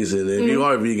vegan adjacent. If you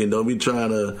are vegan, don't be trying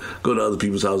to go to other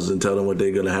people's houses and tell them what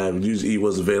they're gonna have. You just eat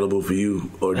what's available for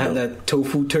you. Or have that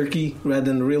tofu turkey rather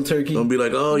than the real turkey. Don't be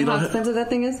like, oh, you know how expensive that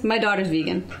thing is. My daughter's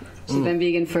vegan. She's been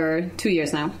vegan for 2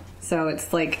 years now. So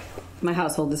it's like my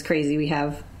household is crazy. We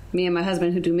have me and my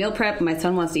husband who do meal prep. My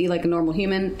son wants to eat like a normal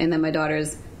human, and then my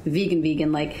daughter's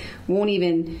vegan. Like, won't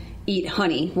even eat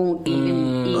honey, won't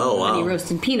even eat honey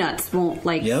roasted peanuts, won't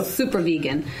super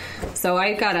vegan. So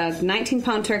I got a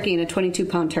 19-pound turkey and a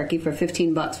 22-pound turkey for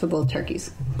 $15 for both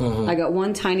turkeys. I got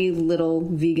one tiny little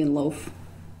vegan loaf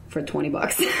for $20.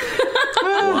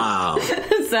 Wow.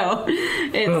 So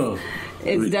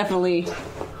it's definitely.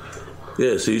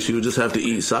 Yeah, see, she would just have to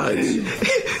eat sides.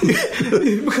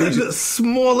 The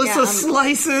smallest of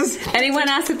slices. Anyone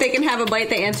asks if they can have a bite,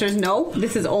 the answer is no.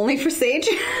 This is only for Sage.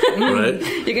 Right.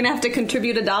 You're going to have to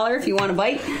contribute $1 if you want a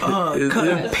bite.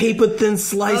 Paper thin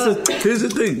slices. Here's the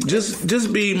thing.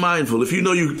 Just be mindful. If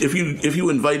if you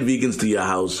invite vegans to your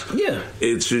house,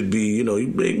 it should be, you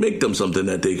make them something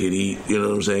that they can eat. You know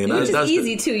what I'm saying? That's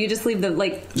easy too. You just leave the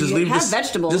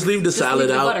vegetables. Just leave the salad leave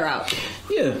the out. Butter out.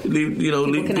 Yeah.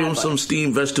 Give them some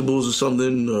steamed vegetables or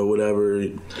something or whatever.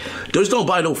 Just don't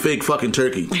buy no fake fucking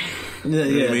turkey.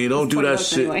 Yeah. I mean, don't do that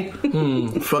shit.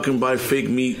 Anyway. Fucking buy fake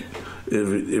meat.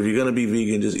 If you're gonna be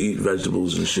vegan, just eat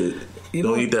vegetables and shit.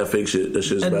 Don't eat that fake shit. That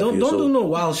shit's bad for your soul. Don't do no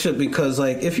wild shit because,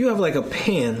 like, if you have like a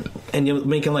pan and you're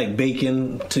making like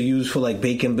bacon to use for like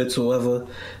bacon bits or whatever,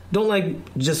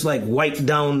 don't just wipe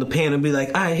down the pan and be like,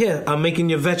 all right, here, I'm making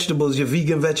your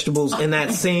vegan vegetables in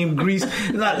that same grease.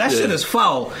 That shit is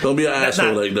foul. Don't be an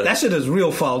asshole like that. That shit is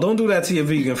real foul. Don't do that to your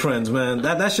vegan friends, man.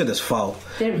 That shit is foul.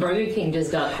 Then Burger King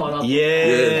just got caught up.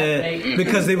 Yeah.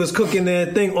 Because they was cooking their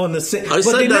thing on the same. I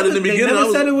said that in the beginning. They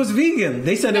never said it was vegan.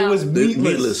 They said it was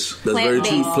meatless. That's very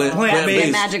true. Plant-based.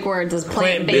 The magic words is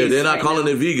plant-based. Yeah, they're not calling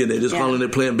it vegan. They're just calling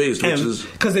it plant-based, which is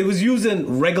because they was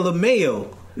using regular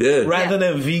mayo. Rather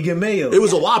than vegan mayo. It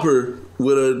was a Whopper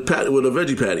with a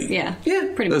veggie patty. Yeah,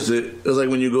 pretty much. That's it. It's like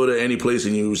when you go to any place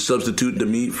and you substitute the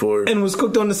meat for... And it was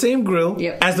cooked on the same grill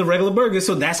as the regular burger,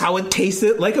 so that's how it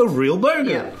tasted like a real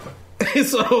burger.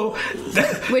 So,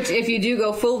 which if you do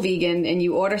go full vegan and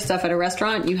you order stuff at a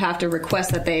restaurant, you have to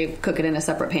request that they cook it in a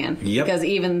separate pan. Yep. Because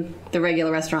even the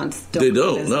regular restaurants don't. They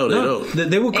don't. No, they don't.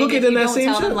 They will cook it in that same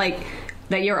shit. shit. Them, like,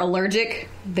 that you're allergic,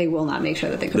 they will not make sure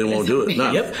that they cook They it. won't do it.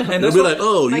 Nah. Yep. And they'll be like,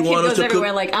 "Oh, My you kid want us goes to everywhere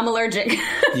cook? like, I'm allergic.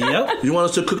 Yep. You want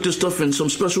us to cook this stuff in some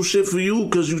special shit for you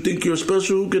because you think you're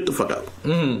special? Get the fuck out.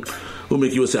 We'll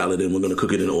make you a salad and we're gonna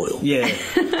cook it in oil. Yeah.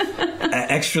 An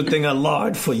extra thing of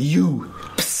lard for you.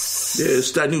 Yeah,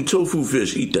 it's that new tofu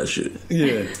fish. Eat that shit.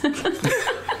 Yeah.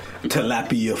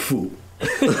 Tilapia food.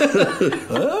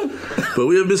 But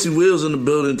we have Missy Wheels in the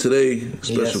building today.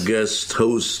 Special Yes. guest,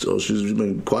 host. Oh, she's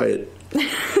been quiet.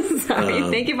 Sorry.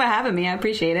 Thank you for having me. I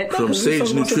appreciate it. From Because we Sage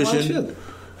talking about some wild Nutrition. shit.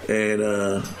 And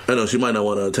I know she might not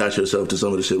want to attach herself to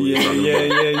some of the shit we're talking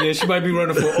about. Yeah. She might be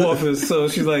running for office, so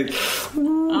she's like, I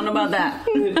don't know about that.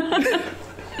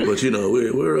 But you know,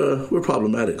 we're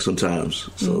problematic sometimes.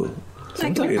 So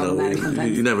That can be you know, problematic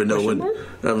sometimes. you never know when.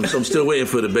 I'm still waiting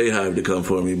for the Bayhive to come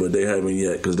for me, but they haven't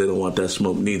yet because they don't want that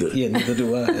smoke neither. yeah, neither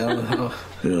do I.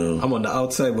 You know, I'm on the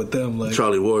outside with them. Like,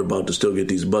 Charlie Ward about to still get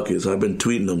these buckets. I've been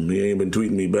tweeting him. He ain't been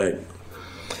tweeting me back.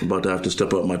 I'm about to have to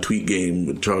step up my tweet game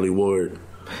with Charlie Ward.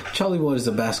 Charlie Ward is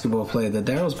a basketball player that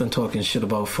Daryl's been talking shit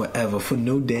about forever for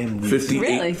no damn reason. 58,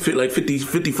 Really?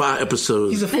 55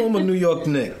 episodes. He's a former New York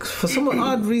Knicks. For some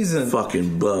odd reason.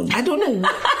 Fucking bum. I don't know.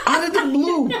 Out of the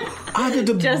blue. Out of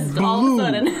the Just blue. all of a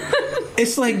sudden.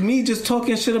 It's like me just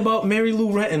talking shit about Mary Lou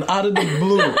Retton out of the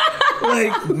blue.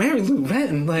 Like, Mary Lou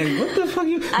Retton, like, what the fuck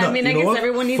you... I mean, I guess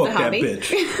everyone needs Fuck a hobby. that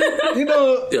bitch. You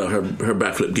know... Yo, her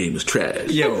backflip game is trash.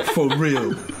 Yo, for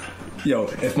real. Yo,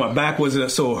 if my back wasn't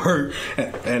so hurt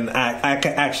and I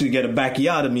could actually get a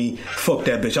backiotomy, fuck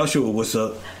that bitch. I'll show her what's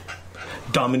up.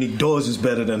 Dominique Dawes is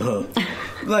better than her.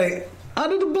 Like,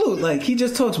 out of the blue. Like, he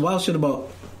just talks wild shit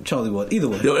about Charlie Ward. Either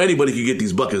way. Yo, anybody can get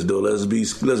these buckets though. Let's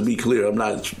be clear.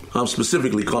 I'm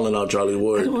specifically calling out Charlie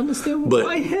Ward. I don't understand but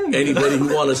why him. anybody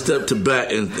who want to step to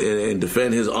bat and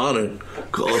defend his honor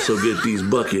could also get these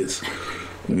buckets.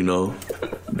 You know,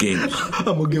 games. I'm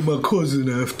gonna get my cousin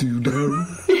after you, Daryl.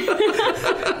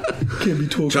 Can't be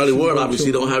talking. Charlie shit Ward about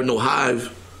obviously Charlie. don't have no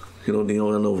hive. You know, they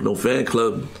don't have no fan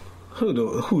club. Who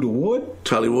the Ward?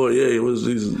 Charlie Ward, yeah,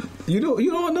 he's. You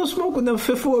don't want no smoke with them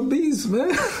 5-4 Bs,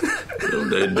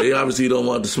 man. They obviously don't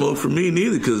want the smoke from me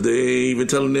neither because they ain't even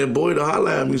telling their boy to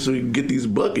holler at me so he can get these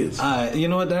buckets. You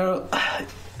know what, Daryl?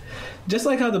 Just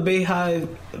like how the Bay Hive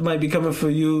might be coming for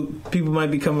you, people might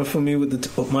be coming for me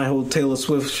with my whole Taylor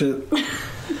Swift shit.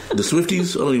 The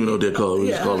Swifties? I don't even know what they're called. We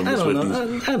just call them the I don't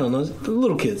Swifties. know. I don't know. The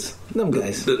little kids, them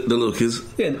guys, The little kids.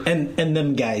 yeah, and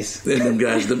them guys. And them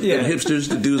guys, them Yeah. hipsters,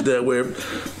 the dudes that wear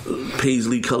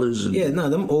paisley colors. And Yeah, no,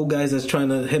 them old guys that's trying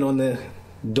to hit on their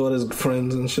daughter's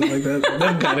friends and shit like that.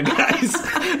 Them kind of guys.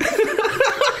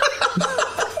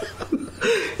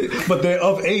 But they're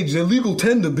of age. They're legal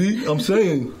tend to be. I'm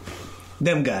saying,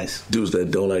 them guys. dudes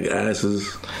that don't like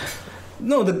asses.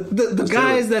 No, the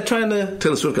guys that trying to.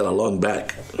 Taylor Swift got a long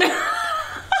back.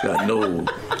 She got no.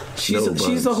 She's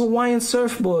buns. a Hawaiian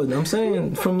surfboard. I'm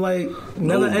saying from like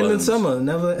never ending buns.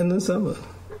 summer.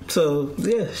 So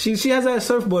yeah, she has that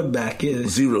surfboard back. Yeah,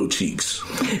 Zero cheeks.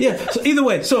 yeah. So either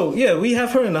way, so yeah, we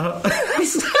have her in the house.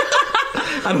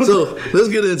 I don't So know. let's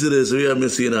get into this. We have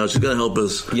Missy in the house. She's gonna help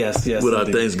us. Yes, with our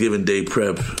indeed. Thanksgiving Day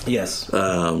prep. Yes.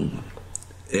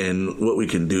 And what we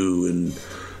can do and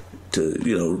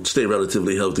to stay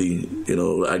relatively healthy.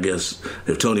 I guess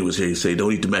if Tony was here, he'd say,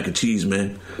 "Don't eat the mac and cheese,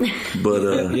 man."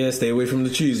 But yeah, stay away from the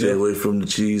cheese. stay Yeah. away from the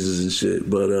cheeses and shit.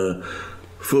 But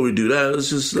before we do that,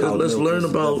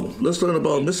 let's learn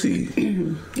about Missy.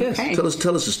 Yes. Okay. Tell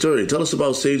us the story. Tell us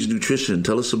about Sage Nutrition.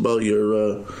 Tell us about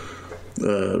your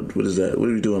what is that? What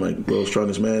are you doing? Like World's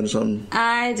Strongest Man or something?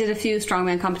 I did a few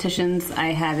strongman competitions. I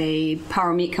have a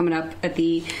power meet coming up at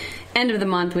the end of the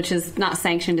month, which is not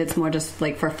sanctioned. It's more just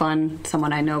like for fun.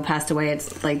 Someone I know passed away.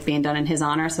 It's like being done in his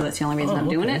honor, so that's the only reason I'm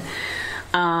doing it.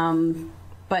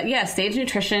 But yeah, Sage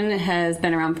Nutrition has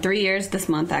been around 3 years this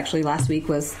month. Actually, last week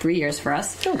was 3 years for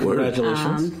us. Oh,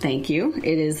 congratulations. Thank you.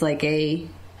 It is like a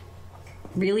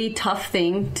really tough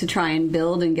thing to try and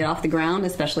build and get off the ground,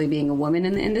 especially being a woman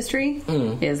in the industry.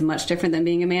 Is much different than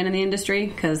being a man in the industry,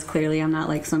 because clearly I'm not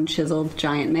like some chiseled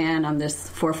giant man. I'm this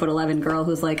 4'11" girl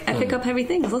who's like, I pick up heavy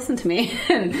things, listen to me.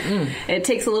 And it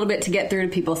takes a little bit to get through to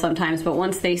people sometimes, but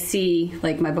once they see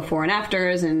like my before and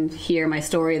afters and hear my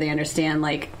story, they understand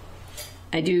like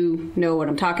I do know what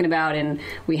I'm talking about, and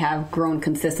we have grown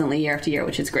consistently year after year,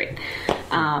 which is great.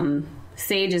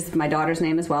 Sage is my daughter's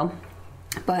name as well.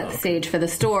 But Sage for the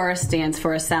store stands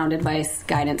for sound advice,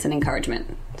 guidance, and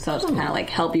encouragement. So it's kind of like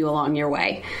help you along your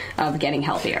way of getting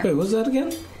healthier. Wait, what's that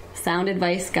again? Sound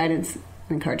advice, guidance,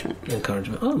 Encouragement.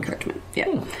 Oh. Encouragement,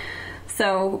 yeah.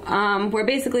 So we're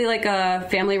basically like a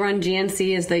family-run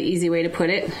GNC is the easy way to put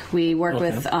it. We work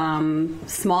with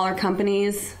smaller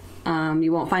companies.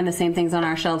 You won't find the same things on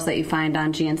our shelves that you find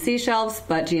on GNC shelves,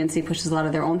 but GNC pushes a lot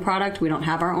of their own product. We don't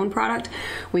have our own product.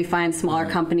 We find smaller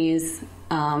companies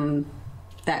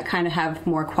that kind of have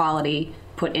more quality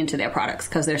put into their products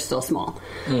because they're still small.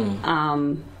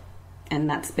 And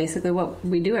that's basically what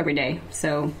we do every day.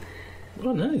 So,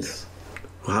 oh, nice.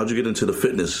 Well, how'd you get into the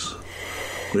fitness?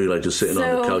 Were you like just sitting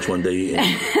on the couch one day eating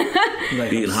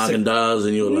Haagen-Dazs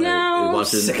and you were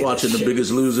like watching The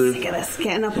Biggest Loser? Sick of this.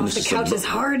 Getting up off the couch is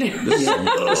hard. This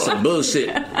is some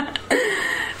bullshit.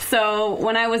 So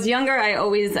when I was younger, I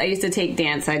used to take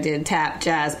dance. I did tap,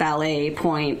 jazz, ballet,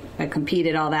 point. I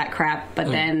competed, all that crap. But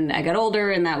then I got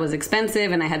older, and that was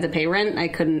expensive, and I had to pay rent. I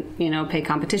couldn't, pay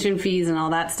competition fees and all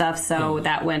that stuff. So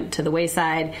that went to the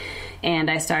wayside, and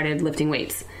I started lifting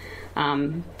weights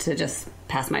to just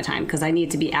pass my time because I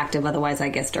need to be active. Otherwise, I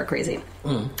get stir crazy.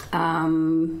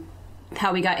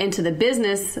 How we got into the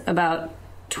business about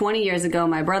 20 years ago,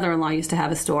 my brother-in-law used to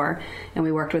have a store, and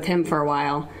we worked with him for a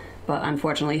while. But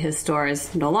unfortunately, his store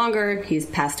is no longer. He's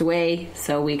passed away.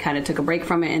 So we kind of took a break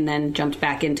from it and then jumped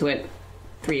back into it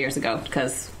 3 years ago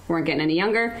because we weren't getting any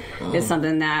younger. It's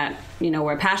something that,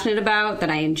 we're passionate about,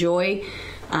 that I enjoy.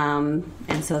 And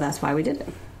so that's why we did it.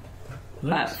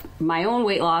 Nice. But my own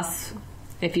weight loss,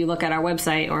 if you look at our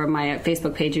website or my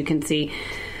Facebook page, you can see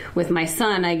with my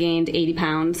son, I gained 80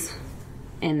 pounds.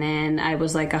 And then I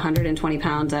was like 120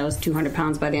 pounds. I was 200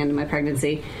 pounds by the end of my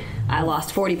pregnancy. I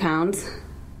lost 40 pounds.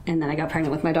 And then I got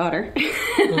pregnant with my daughter.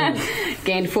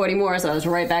 Gained 40 more, so I was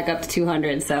right back up to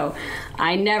 200. So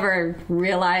I never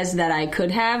realized that I could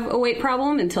have a weight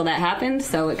problem until that happened.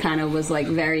 So it kind of was like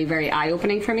very, very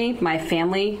eye-opening for me. My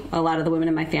family, a lot of the women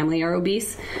in my family are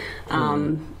obese.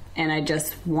 And I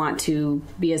just want to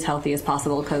be as healthy as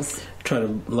possible because... Try to,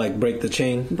 break the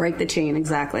chain? Break the chain,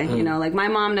 exactly. My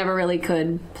mom never really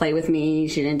could play with me.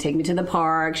 She didn't take me to the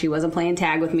park. She wasn't playing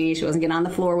tag with me. She wasn't getting on the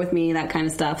floor with me, that kind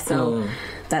of stuff. So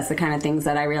that's the kind of things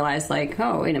that I realized,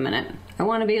 oh, wait a minute. I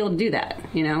want to be able to do that,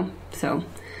 So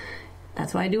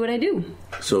that's why I do what I do.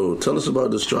 So tell us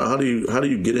about the strong... How do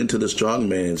you get into the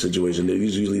strongman situation? They're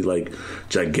usually,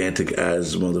 gigantic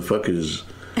ass motherfuckers...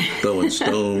 throwing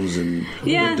stones and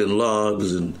lifting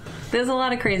logs and there's a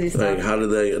lot of crazy stuff. How do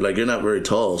they you're not very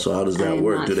tall, so how does that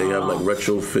work? Do they have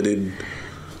retrofitted?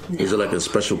 No. Is it a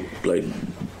special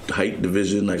height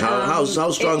division? How's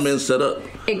strongman set up?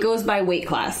 It goes by weight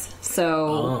class.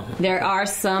 So there are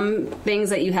some things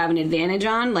that you have an advantage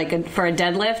on, for a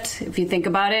deadlift. If you think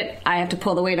about it, I have to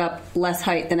pull the weight up less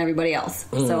height than everybody else.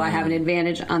 So I have an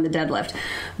advantage on the deadlift.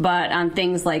 But on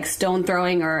things like stone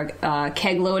throwing or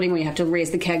keg loading, where you have to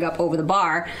raise the keg up over the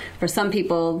bar, for some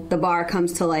people, the bar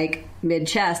comes to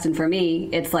mid-chest. And for me,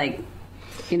 it's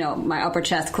my upper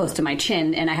chest close to my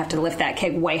chin, and I have to lift that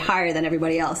keg way higher than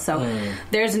everybody else. So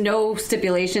there's no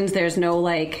stipulations. There's no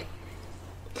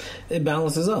It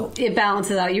balances out. It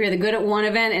balances out. You're either good at one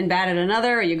event and bad at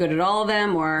another, or you're good at all of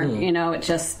them, or, it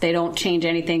just, they don't change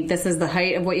anything. This is the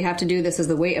height of what you have to do. This is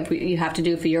the weight of what you have to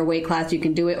do for your weight class. You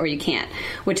can do it or you can't,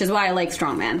 which is why I like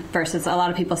strongman versus a lot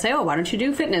of people say, oh, why don't you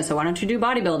do fitness or why don't you do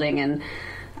bodybuilding?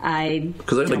 And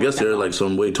because I guess there are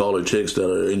some way taller chicks that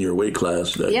are in your weight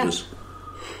class that just...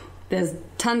 There's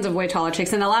tons of way taller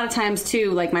chicks. And a lot of times,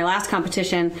 too, my last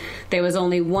competition, there was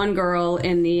only one girl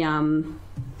in the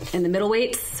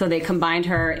middleweights, so they combined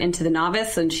her into the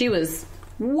novice, and she was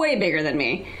way bigger than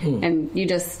me. And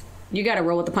you got to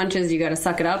roll with the punches. You got to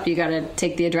suck it up. You got to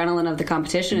take the adrenaline of the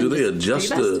competition. Do they adjust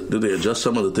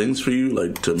some of the things for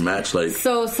you, to match?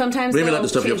 So sometimes maybe not the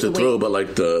stuff you have to throw,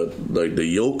 but the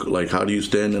yoke. how do you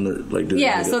stand in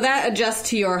the so that adjusts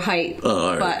to your height. Oh,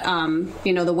 all right.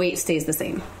 But the weight stays the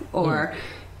same.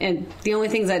 And the only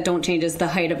things that don't change is the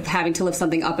height of having to lift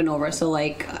something up and over. So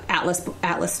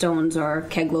Atlas stones or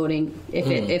keg loading,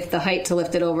 if the height to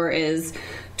lift it over is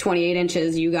 28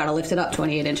 inches, you got to lift it up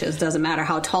 28 inches. Doesn't matter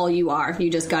how tall you are.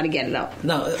 You just got to get it up.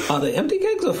 Now, are they empty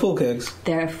kegs or full kegs?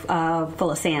 They're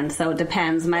full of sand, so it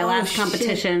depends. My last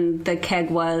competition, the keg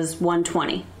was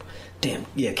 120. Damn,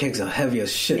 yeah, kegs are heavy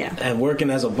as shit. Yeah. And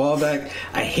working as a bar back,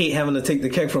 I hate having to take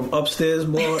the keg from upstairs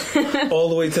bar all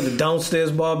the way to the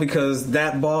downstairs bar because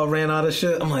that bar ran out of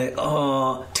shit. I'm like,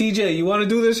 oh, TJ, you want to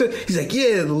do this shit? He's like,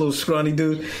 yeah, the little scrawny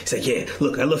dude. He's like, yeah,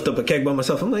 look, I lift up a keg by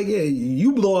myself. I'm like, yeah,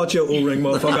 you blow out your O-ring,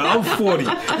 motherfucker. I'm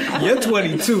 40. You're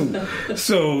 22.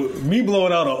 So me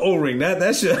blowing out an O-ring,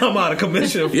 that shit, I'm out of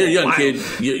commission. You're a young kid.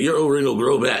 Your O-ring will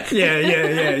grow back.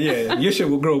 Yeah. Your shit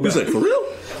will grow back. He's like, for real?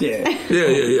 Yeah.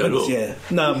 I know. Yeah.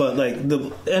 Nah, but like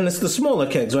and it's the smaller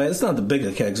kegs, right? It's not the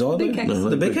bigger kegs, are they? Big kegs. No,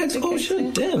 The big kegs? big Oh kegs, shit!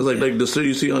 yeah. Damn. It's like the shit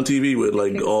you see on TV with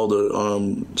like all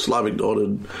the Slavic, all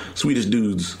the Swedish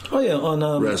dudes, Oh yeah, on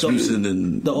Rasmussen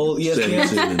and the old ESPN.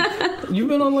 Samuelson and- You've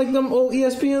been on like them old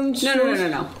ESPN shows?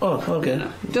 No. Oh, okay.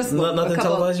 Just Nothing a couple,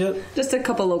 televised yet? Just a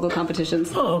couple local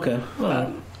competitions. Oh, okay. All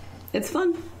right. It's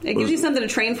fun. It gives you something to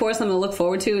train for, something to look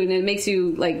forward to, and it makes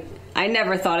you like. I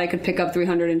never thought I could pick up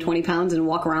 320 pounds and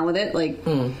walk around with it. Like,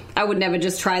 I would never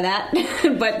just try that,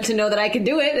 but to know that I could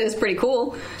do it is pretty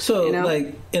cool. So, you know?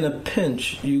 like, in a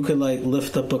pinch, you could like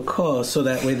lift up a car so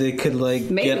that way they could like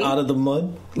Maybe. get out of the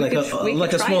mud, like we a could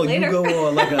try small it later. Yugo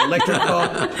or like an electric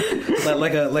car,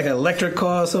 like an electric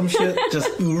car or some shit. Just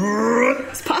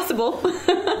It's possible.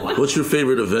 What's your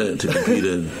favorite event to compete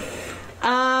in?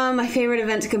 My favorite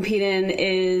event to compete in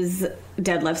is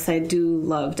deadlifts. I do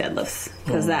love deadlifts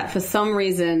because that, for some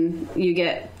reason, you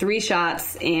get 3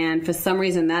 shots, and for some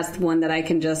reason, that's the one that I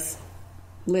can just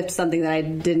lift something that I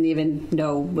didn't even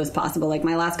know was possible. Like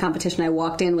my last competition, I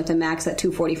walked in with a max at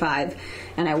 245,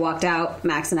 and I walked out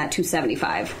maxing at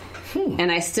 275.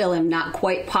 And I still am not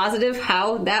quite positive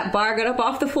how that bar got up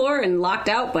off the floor and locked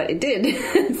out, but it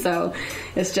did. So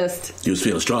it's just... You was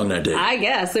feeling strong that day. I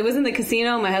guess. It was in the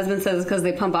casino. My husband says it's because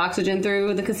they pump oxygen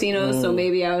through the casinos, so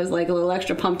maybe I was like a little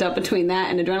extra pumped up between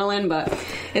that and adrenaline, but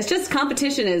it's just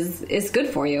competition is good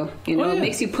for you. You know, It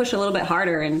makes you push a little bit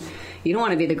harder, and you don't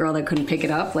want to be the girl that couldn't pick it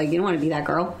up. Like, you don't want to be that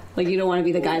girl. Like, you don't want to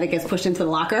be the guy that gets pushed into the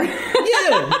locker. yeah, you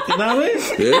know what I mean?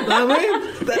 Yeah. You know what I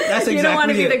mean? That's exactly You don't want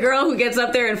to be it. the girl who gets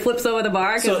up there and flips over the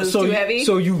bar because it's too heavy.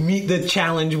 So you meet the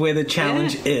challenge where the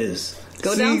challenge is.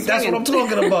 Go See, down that's what I'm swinging.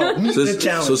 talking about. Meet the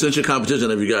challenge. So since your competition,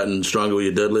 have you gotten stronger with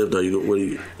your deadlift? Are you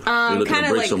looking to Kinda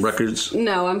break like- some records?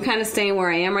 No, I'm kind of staying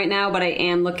where I am right now, but I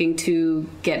am looking to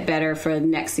get better for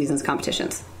next season's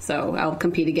competitions. So I'll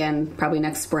compete again probably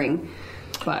next spring.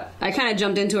 But I kind of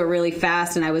jumped into it really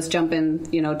fast, and I was jumping,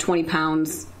 20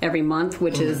 pounds every month,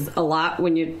 which is a lot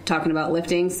when you're talking about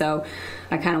lifting. So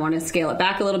I kind of want to scale it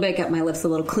back a little bit, get my lifts a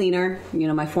little cleaner,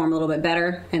 my form a little bit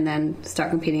better, and then start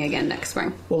competing again next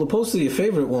spring. Well, opposed to your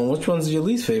favorite one, which one's your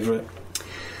least favorite?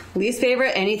 Least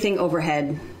favorite, anything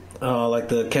overhead. Like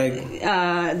the keg?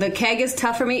 The keg is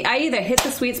tough for me. I either hit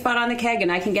the sweet spot on the keg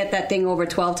and I can get that thing over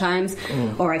 12 times,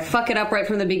 or I fuck it up right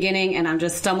from the beginning and I'm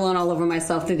just stumbling all over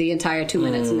myself through the entire 2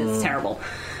 minutes, and it's terrible.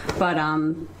 But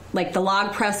like the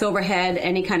log press overhead,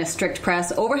 any kind of strict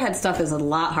press, overhead stuff is a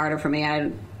lot harder for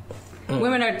me.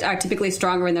 Women are typically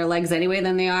stronger in their legs anyway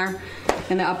than they are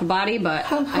in the upper body, but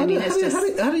How do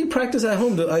you practice at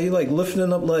home? Are you like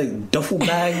lifting up like duffel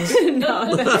bags? No.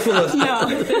 Like,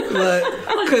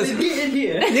 cause, Get in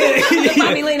here.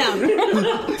 Mommy, lay down.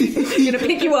 I'm gonna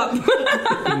pick you up.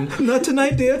 not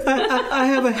tonight, dear. I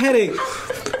have a headache.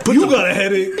 You got a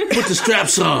headache. Put the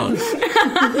straps on.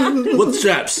 What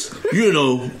straps? You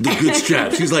know, the good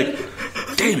straps. He's like,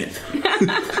 damn it.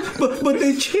 But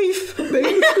they chafe,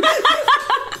 baby.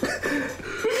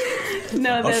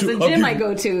 No, there's a gym I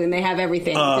go to, and they have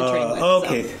everything to train with.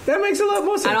 Okay, So that makes a lot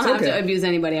more sense. I don't have okay. to abuse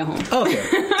anybody at home. Okay,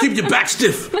 Keep your back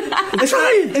stiff.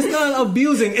 it's not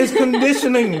abusing. It's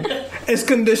conditioning. It's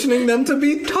conditioning them to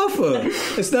be tougher.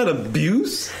 It's not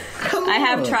abuse. Come I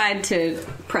have on. tried to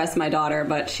press my daughter,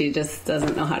 but she just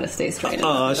doesn't know how to stay straight. She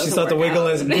Doesn't started work out.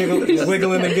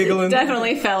 wiggling and giggling.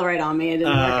 Definitely fell right on me. It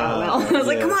didn't work out well. I was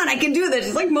like, come on, I can do this.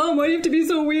 She's like, Mom, why do you have to be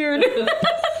so weird?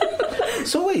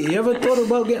 So wait, you ever thought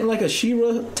about getting like a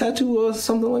She-Ra tattoo or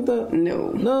something like that? No.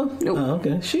 No? Nope. Oh,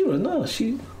 okay. She-Ra, no,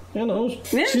 she, Yeah,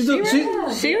 she's she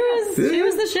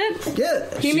was the shit.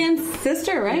 yeah. He-Man's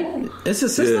sister, right? It's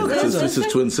his sister. Yeah, cousin. it's his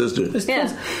twin sister. It's Yeah.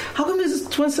 twins. How come it's his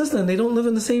twin sister and they don't live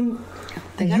in the same?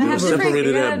 They gotta have different, separated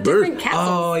you gotta at have birth. different castles.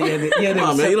 Oh yeah, they Come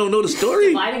on, man, you don't know the story?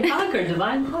 Divide and conquer.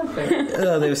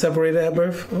 they were separated at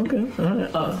birth. Okay, all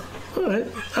right, all right.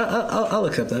 I'll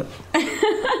accept that.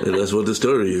 Yeah, that's what the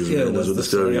story is, man. That's what the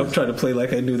story I'm is. trying to play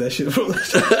like I knew that shit.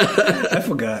 I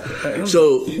forgot.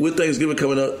 So, with Thanksgiving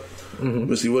coming up,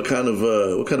 Missy, what kind of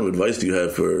advice do you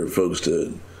have for folks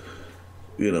to,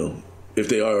 if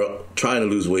they are trying to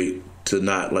lose weight, to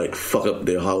not like fuck up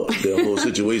their whole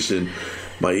situation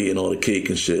by eating all the cake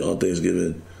and shit on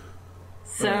Thanksgiving?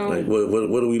 So Like,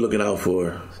 what are we looking out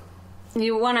for?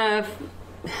 you want to,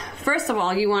 first of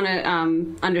all, you want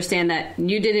to understand that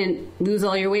you didn't lose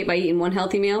all your weight by eating one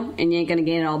healthy meal, and you ain't going to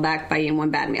gain it all back by eating one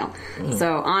bad meal.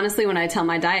 So honestly, when I tell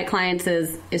my diet clients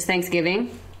is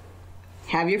Thanksgiving,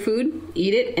 have your food,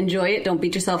 eat it, enjoy it, don't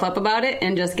beat yourself up about it,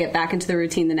 and just get back into the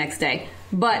routine the next day.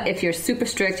 But if you're super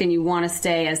strict and you want to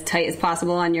stay as tight as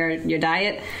possible on your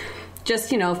diet, just,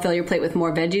 fill your plate with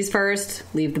more veggies first,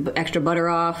 leave the extra butter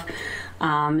off.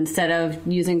 Instead of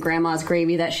using grandma's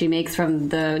gravy that she makes from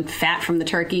the fat from the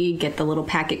turkey, get the little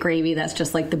packet gravy that's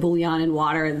just like the bouillon and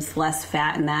water. It's less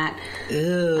fat in that.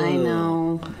 Ew. I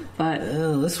know, but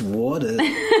it's water.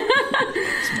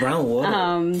 It's brown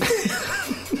water.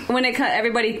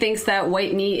 Everybody thinks that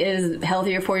white meat is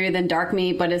healthier for you than dark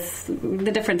meat, but it's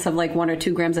the difference of like 1 or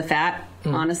 2 grams of fat.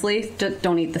 Honestly, just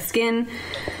don't eat the skin.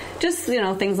 Just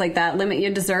things like that. Limit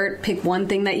your dessert. Pick one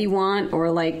thing that you want, or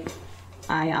like.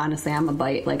 I'm a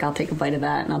bite. Like, I'll take a bite of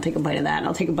that, and I'll take a bite of that, and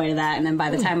I'll take a bite of that, and then by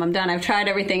the time I'm done, I've tried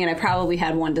everything, and I probably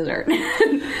had one dessert.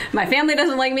 My family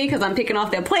doesn't like me because I'm picking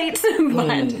off their plates,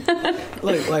 but...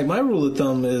 like my rule of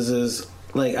thumb is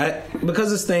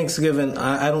because it's Thanksgiving,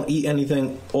 I don't eat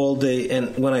anything all day,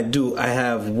 and when I do, I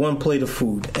have one plate of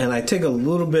food, and I take a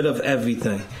little bit of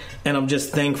everything. And I'm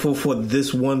just thankful for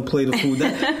this one plate of food.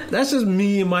 That's just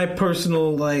me and my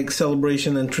personal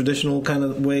celebration and traditional kind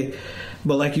of way.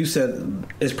 But like you said,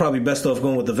 it's probably best off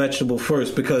going with the vegetable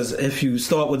first, because if you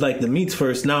start with the meats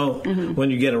first, now when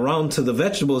you get around to the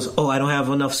vegetables, I don't have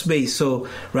enough space. So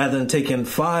rather than taking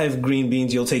 5 green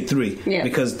beans, you'll take 3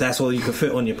 because that's all you can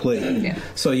fit on your plate. Yeah.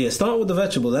 So start with the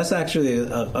vegetables. That's actually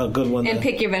a good one. And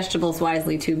pick your vegetables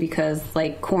wisely too, because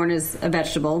corn is a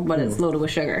vegetable, but it's loaded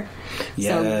with sugar.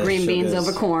 So green beans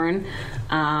over corn.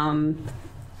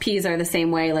 Peas are the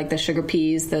same way, like the sugar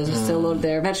peas. Those are still loaded.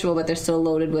 They're a vegetable, but they're still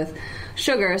loaded with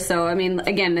sugar. So, I mean,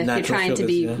 again, if you're trying to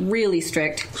be really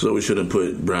strict. So we shouldn't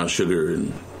put brown sugar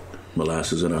and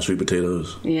molasses in our sweet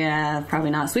potatoes? Yeah,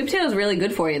 probably not. Sweet potato is really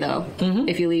good for you, though,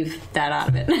 if you leave that out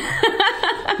of it.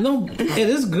 No, it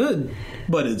is good.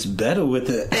 But it's better with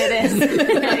it. It is.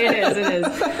 It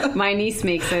is. My niece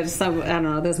makes it. I don't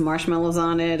know. There's marshmallows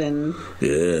on it, and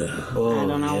I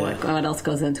don't know what else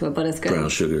goes into it, but it's good. Brown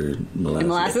sugar, and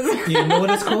molasses. You know what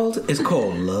it's called? It's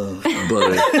called love.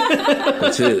 Butter.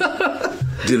 That's it.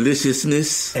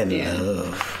 Deliciousness and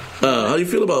love. How do you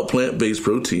feel about plant-based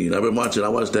protein? I've been watching. I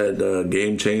watched that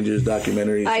Game Changers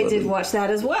documentary. I did watch that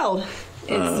as well.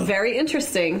 It's very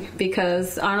interesting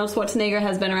because Arnold Schwarzenegger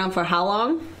has been around for how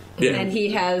long? Yeah. And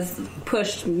he has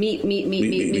pushed meat,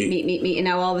 and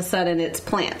now all of a sudden it's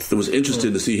plants. It was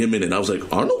interesting to see him in it. I was like,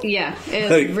 Arnold? Yeah,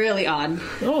 it's really odd.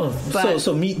 Oh,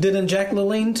 so meat didn't Jack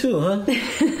LaLanne too, huh?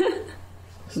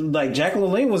 Jack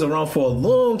LaLanne was around for a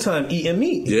long time eating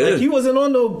meat. Yeah. He wasn't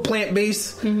on no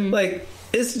plant-based,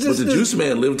 it's just... But the Juice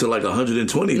Man lived to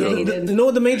 120, though. He did. You know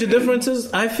what the major difference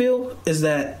is, I feel, is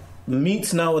that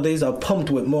meats nowadays are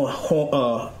pumped with more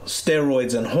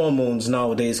steroids and hormones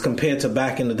nowadays compared to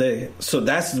back in the day. So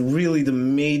that's really the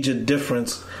major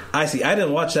difference I see. I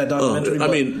didn't watch that documentary.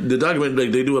 The documentary,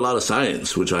 they do a lot of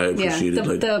science, which I appreciated.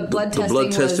 The blood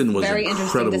testing was very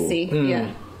incredible. Interesting to see.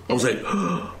 Yeah, I was like,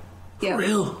 for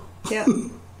real? Yeah.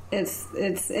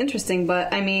 It's interesting,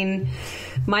 but I mean,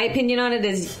 my opinion on it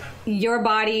is your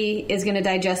body is going to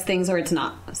digest things or it's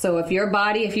not. So if you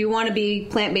want to be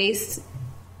plant-based,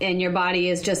 and your body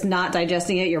is just not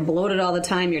digesting it, you're bloated all the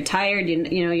time, you're tired,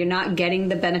 you're not getting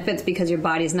the benefits because your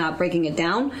body's not breaking it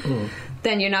down,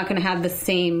 then you're not going to have the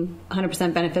same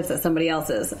 100% benefits that somebody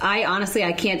else is.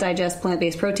 I can't digest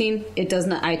plant-based protein. It does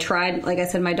not. I tried, like I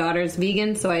said, my daughter's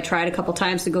vegan, so I tried a couple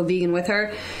times to go vegan with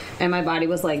her, and my body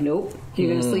was like, nope, you're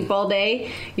going to sleep all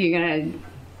day, you're going to...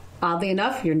 Oddly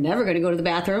enough, you're never going to go to the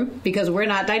bathroom because we're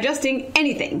not digesting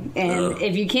anything. And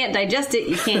if you can't digest it,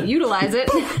 you can't utilize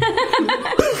it.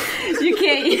 You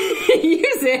can't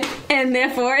use it, and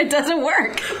therefore it doesn't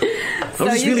work. I'm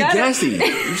just really gassy. You're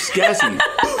just gassy.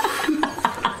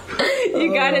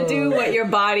 You got to do what your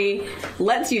body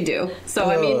lets you do.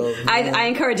 So, I mean, I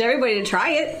encourage everybody to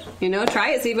try it.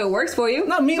 Try it, see if it works for you.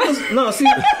 No, see...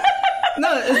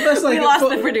 No, it's best we lost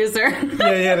the producer.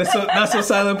 Yeah, that's so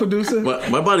silent producer.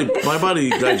 My body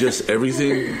digests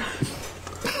everything.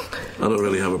 I don't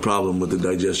really have a problem with the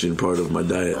digestion part of my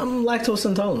diet. I'm lactose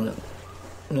intolerant.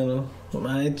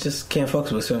 I just can't fuck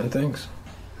with certain things.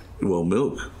 Well,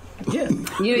 milk. Yeah.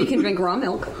 You can drink raw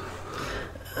milk.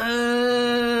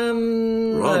 Raw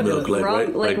milk,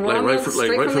 right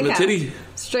from the titty,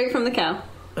 straight from the cow,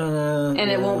 and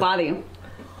it won't bother you.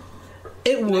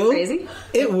 It will. Crazy?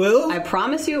 It will. I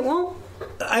promise you it won't.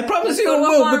 I promise you it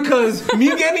will, because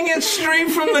me getting it straight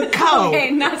from the cow.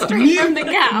 Okay, not straight from the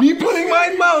cow. Me putting my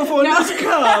mouth on this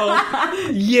cow.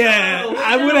 Yeah,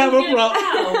 I would have a problem.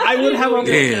 I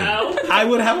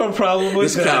would have a problem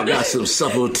with this cow. Got some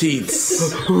supple teeth.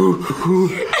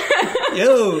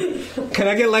 Yo, can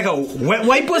I get a wet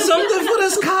wipe or something for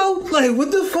this cow? What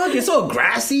the fuck? It's all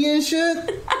grassy and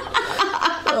shit.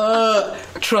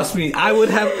 Trust me, I would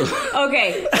have...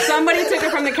 Okay, somebody took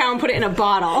it from the cow and put it in a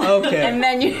bottle. Okay. And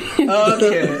then you...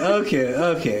 Okay.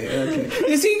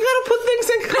 You see, you gotta put things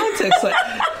in context.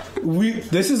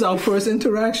 This is our first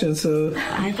interaction, so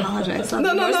I apologize.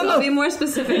 No. I'll be more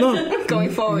specific going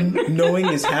forward. knowing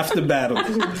is half the battle.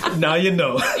 Now you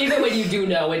know. Even when you do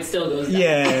know, it still goes down.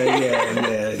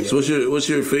 Yeah. So what's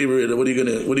your favorite? What are you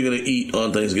gonna eat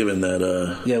on Thanksgiving?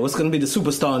 What's gonna be the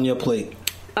superstar on your plate?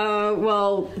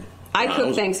 Well, I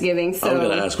cook Thanksgiving, so I was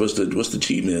gonna ask what's the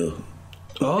cheat meal?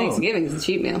 Oh, Thanksgiving is a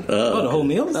cheat meal. the whole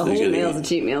meal? The whole meal is a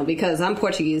cheat meal because I'm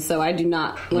Portuguese, so I do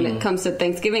not. When it comes to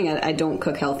Thanksgiving, I don't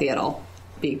cook healthy at all.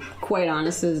 Be quite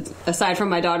honest, aside from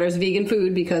my daughter's vegan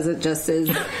food because it just is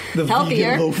The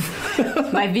healthier. vegan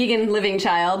loaf. My vegan living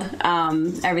child,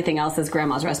 everything else is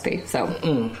grandma's recipe. So,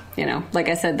 like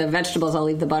I said, the vegetables I'll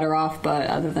leave the butter off, but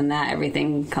other than that,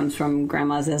 everything comes from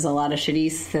grandma's. There's a lot of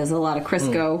chorizo, there's a lot of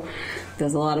Crisco,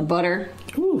 there's a lot of butter.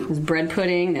 Ooh. There's bread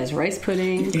pudding, there's rice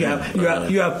pudding. You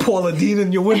have Paula Dean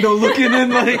in your window looking in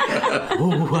like,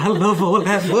 oh, I love all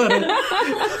that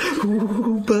butter.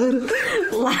 Ooh, butter.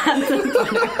 Lots of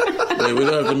butter. Hey, we're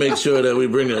gonna have to make sure that we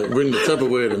bring the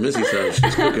Tupperware to Missy's house.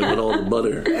 She's cooking with all the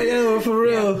butter. Yeah, for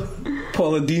real.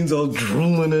 Paula Dean's all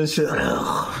drooling and shit.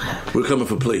 We're coming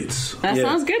for plates. That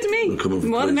sounds good to me. We're coming for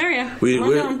More the plates.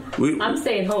 merrier. I'm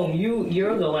staying home.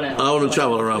 You're going out. I want to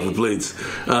travel around for plates.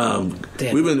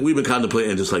 We've been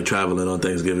contemplating just like traveling on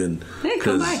Thanksgiving. Hey,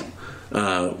 come by.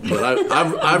 But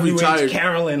I've retired.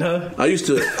 Carolyn, huh? I used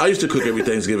to cook every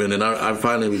Thanksgiving, and I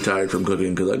finally retired from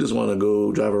cooking because I just want to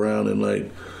go drive around and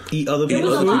like Eat other It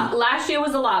people's was a food. lot. Last year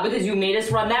was a lot because you made us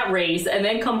run that race and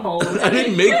then come home. I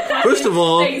didn't make. First of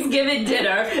all, Thanksgiving dinner,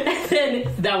 and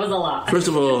then that was a lot. First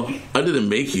of all, I didn't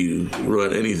make you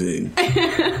run anything.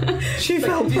 She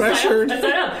felt pressured. I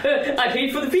signed up. I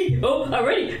paid for the fee. Oh,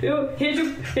 already.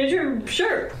 Here's your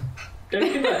shirt. Don't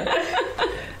you run.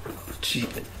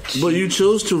 But you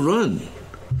chose to run.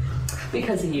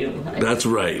 Because of you. That's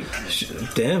right.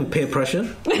 Damn, peer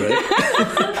pressure.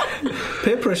 Right?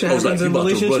 Peer pressure I was happens like, in you about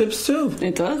to relationships too.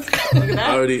 It does. Look at that.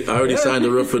 I already signed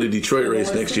her up for the Detroit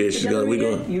race next year. She's gonna. We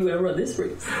going. You ever run this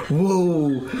race?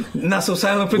 Whoa, not so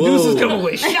silent producers come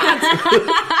away. Shots.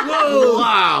 Whoa,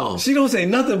 Wow. she don't say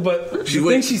nothing, but She you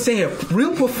wait- think she's saying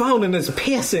real profound and it's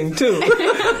piercing too.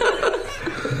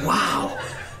 Wow,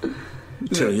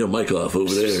 Turn your mic off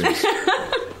over there.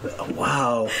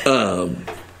 wow,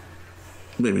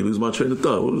 Made me lose my train of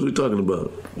thought. What was we talking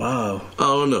about? wow. I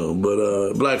don't know,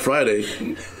 but Black Friday.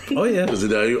 Oh yeah. Is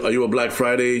it? Are you a Black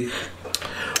Friday?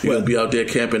 You gonna be out there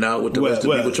camping out with the rest of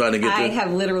well, people trying to get I there?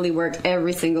 have literally worked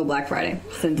every single Black Friday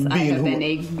since I have been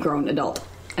a grown adult.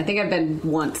 I think I've been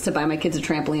once to buy my kids a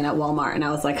trampoline at Walmart, and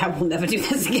I was like, I will never do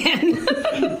this again.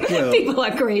 Well, People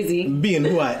are crazy. being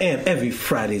who I am, every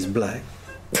Friday's black.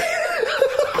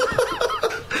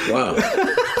 Wow.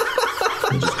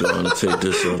 I'm just going to take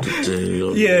this off the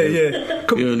table. Yeah.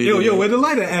 Come, You don't need yo, any yo, more. where the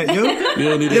lighter at, yo? You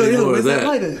don't need Yo, any more where's of that that.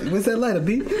 lighter? Where's that lighter,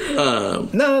 B?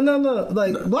 No.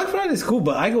 Like, Black Friday's cool,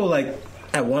 but I go, like,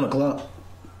 at 1 o'clock.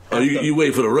 Oh, you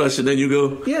wait for the rush and then you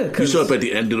go? Yeah, You 'cause- show up at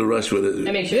the end of the rush with I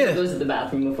it. make sure Yeah. he goes to the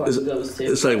bathroom before he goes to.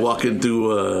 It's like walking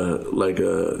through like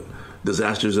a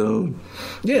disaster zone.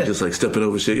 Yeah. Just like stepping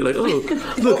over shit. You're like, oh,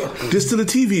 look, this to the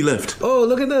TV left. Oh,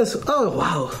 look at this. Oh,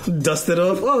 wow. Dust it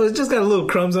off. Oh, it's just got a little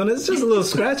crumbs on it. It's just a little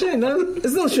scratch. Ain't nothing.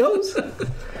 It's no shows.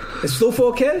 It's still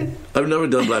 4K. I've never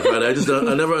done Black Friday.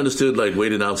 I never understood like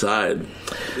waiting outside.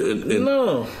 And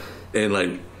No. And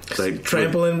like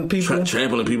Trampling people.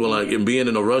 trampling people, like, and being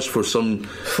in a rush for some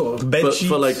For bed sheets.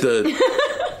 for like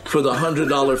for the $100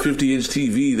 50-inch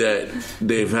TV that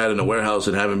they've had in a warehouse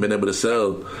and haven't been able to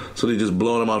sell, so they just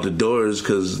blowing them out the doors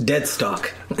because Dead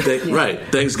stock. right.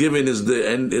 Thanksgiving is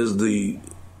the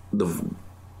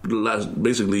last,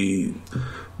 basically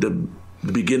the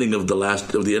beginning of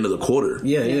the end of the quarter.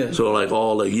 Yeah. So like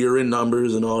all the year-end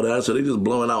numbers and all that. So they just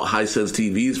blowing out high-sense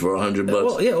TVs for $100.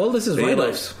 Well, yeah, all this is And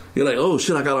write-offs. you're like, oh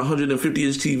shit, I got a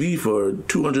 150-inch TV for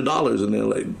 $200, and they're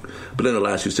like, but then it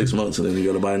lasts you 6 months, and then you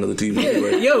got to buy another TV.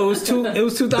 Right? Yo, it was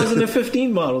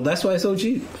 2015 model. That's why it's so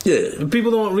cheap. Yeah.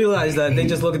 People don't realize that. They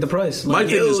just look at the price. My Like,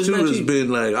 thing yo, is it's too not has cheap. been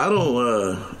like, I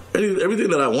don't everything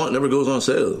that I want never goes on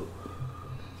sale.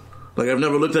 Like I've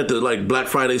never looked at the like Black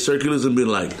Friday circulars and been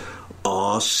like,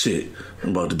 oh shit, I'm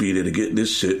about to be there to get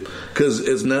this shit, because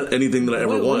it's not anything that I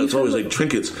ever What want. you It's always feel like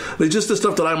trinkets, like just the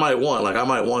stuff that I might want. Like I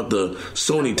might want the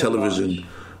Sony television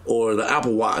or the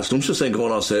Apple Watch. Them shits ain't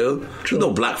going on sale. There's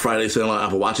no Black Friday sale on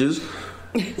Apple Watches.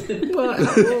 You're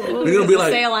gonna be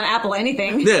like, Sale on Apple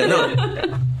anything. yeah,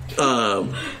 no.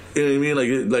 You know what I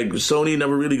mean? Like Sony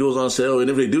never really goes on sale, and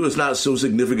if they do, it's not so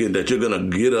significant that you're gonna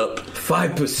get up.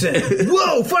 5%.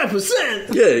 Whoa,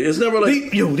 5%. Yeah, it's never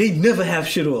like They never have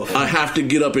shit off. I have to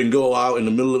get up and go out in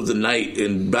the middle of the night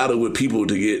and battle with people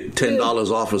to get $10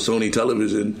 off a Sony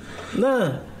television.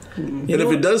 Nah. And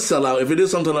if it does sell out, if it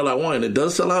is something that I want and it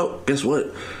does sell out, guess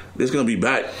what? It's going to be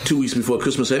back 2 weeks before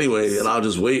Christmas anyway, and I'll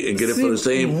just wait and get it for the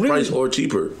same price or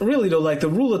cheaper. Really, though, like, the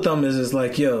rule of thumb is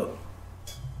like, yo,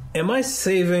 am I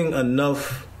saving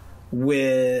enough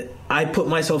where I put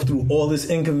myself through all this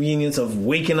inconvenience of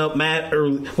waking up mad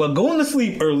early, going to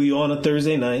sleep early on a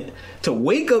Thursday night, to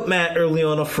wake up mad early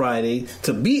on a Friday,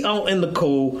 to be out in the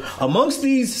cold amongst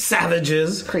these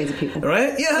savages, crazy people,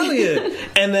 right? Yeah, hell yeah.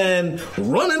 And then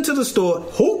run into the store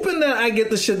hoping that I get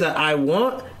the shit that I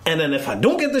want. And then if I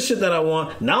don't get the shit that I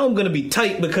want, now I'm going to be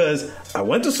tight because I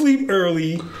went to sleep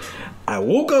early. I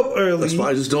woke up early. That's why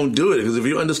I just don't do it. Because if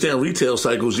you understand retail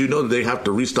cycles, you know that they have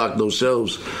to restock those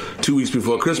shelves 2 weeks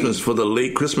before Christmas for the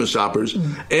late Christmas shoppers.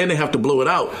 And they have to blow it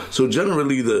out. So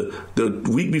generally, the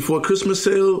week before Christmas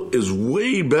sale is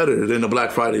way better than the Black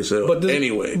Friday sale. But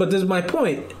this is my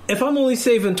point. If I'm only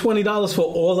saving $20 for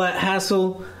all that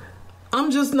hassle, I'm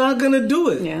just not gonna do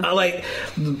it. Yeah. Like,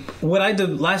 what I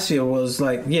did last year was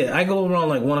like, I go around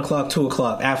like 1 o'clock, 2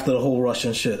 o'clock after the whole rush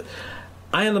and shit.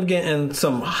 I end up getting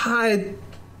some high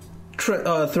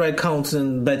thread counts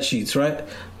and bed sheets. Right,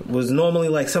 was normally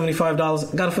like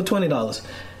 $75. Got it for $20.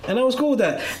 And I was cool with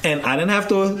that. And I didn't have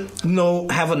to,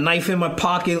 have a knife in my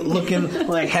pocket looking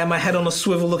like, have my head on a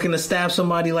swivel looking to stab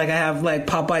somebody like I have like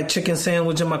Popeye chicken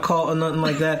sandwich in my car or nothing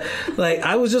like that. Like,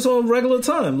 I was just on regular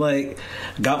time. Like,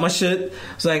 got my shit.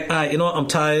 It's like, all right, you know what? I'm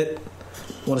tired.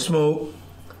 Want to smoke?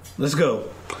 Let's go.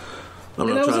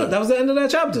 That was the end of that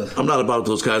chapter. I'm not about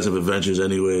those kinds of adventures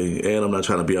anyway, and I'm not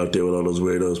trying to be out there with all those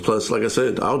weirdos. Plus, like I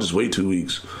said, I'll just wait 2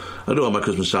 weeks. I do all my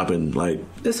Christmas shopping like...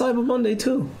 It's Cyber Monday,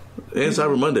 too. And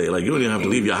Cyber Monday. Like, you don't even have to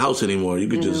leave your house anymore. You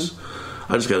could just...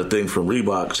 I just got a thing from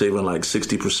Reebok saving like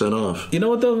 60% off. You know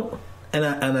what, though? And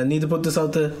I need to put this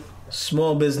out there.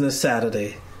 Small Business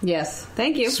Saturday. Yes,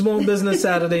 thank you. Small Business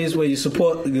Saturdays where you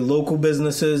support your local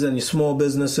businesses and your small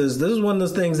businesses. This is one of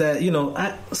those things that,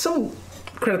 some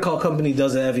credit card company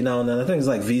does it every now and then. I think it's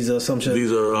like Visa or some shit.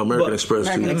 Visa or American Express.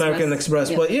 American Express.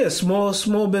 Yeah. But yeah,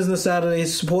 small business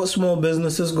Saturdays, support small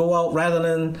businesses, go out rather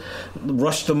than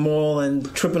rush the mall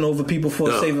and tripping over people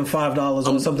for saving $5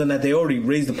 on something that they already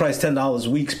raised the price $10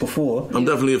 weeks before. I'm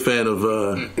definitely a fan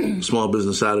of Small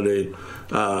Business Saturday.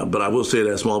 But I will say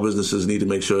that small businesses need to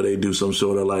make sure they do some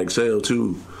sort of like sale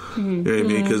too. You know what I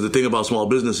mean? Because the thing about small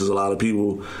businesses, a lot of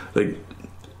people, like,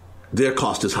 their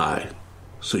cost is high.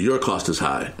 So your cost is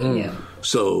high. Yeah.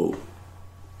 So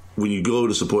when you go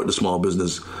to support the small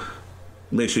business,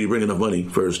 make sure you bring enough money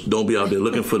first. Don't be out there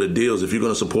looking for the deals. If you're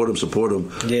going to support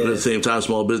them. Yeah. But at the same time,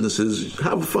 small businesses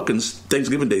have a fucking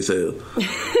Thanksgiving Day sale. You know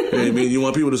what I mean? You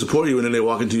want people to support you, and then they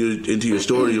walk into your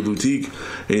store, your boutique,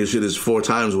 and your shit is 4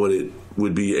 times what it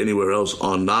would be anywhere else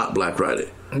on not Black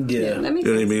Friday. Yeah. You know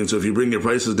what I mean? So if you bring your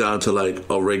prices down to like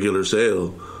a regular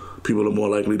sale, people are more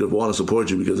likely to want to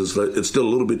support you because it's still a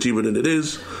little bit cheaper than it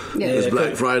is. Yeah. It's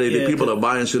Black Friday. The people are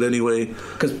buying shit anyway.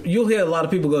 Because you'll hear a lot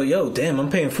of people go, yo, damn, I'm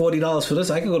paying $40 for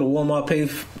this. I could go to Walmart, pay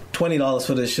 $20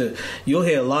 for this shit. You'll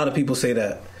hear a lot of people say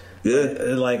that.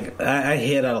 Yeah. Like, I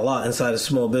hear that a lot inside of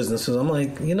small businesses. I'm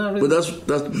like, you're not really... But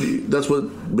that's what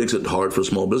makes it hard for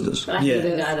small business. I hate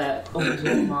the guy that owns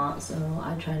Walmart, so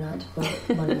I try not to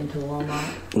put money into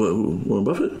Walmart. What, who? Warren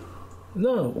Buffett?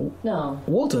 No.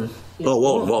 Walton. Oh,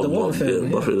 Walton. The Walton family. Yeah,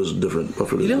 Buffett is different.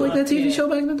 You didn't like that TV show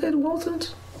back in the day, The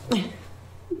Waltons? You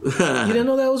didn't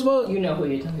know that was about... You know who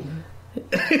you're talking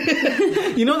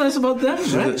about. You know that's about them,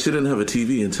 right? She didn't have a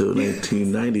TV until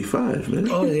 1995, man.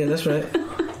 Oh, yeah, that's right.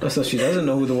 So she doesn't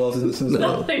know who the Waltons is.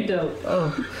 No, they don't.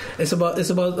 Oh, it's about the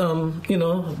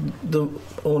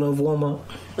owner of Walmart.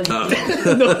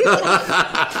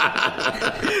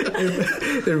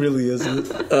 It really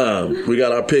isn't. We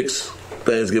got our picks.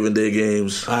 Thanksgiving Day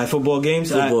games. All right, football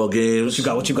games. Games.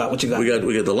 What you got? We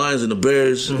got the Lions and the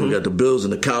Bears. Mm-hmm. We got the Bills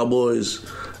and the Cowboys.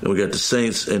 And we got the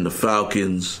Saints and the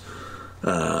Falcons. You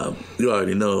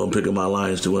already know I'm picking my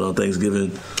Lions to win on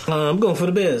Thanksgiving. I'm going for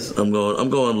the Bears. I'm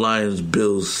going Lions,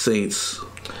 Bills, Saints.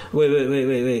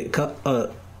 Wait.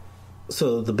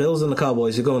 So the Bills and the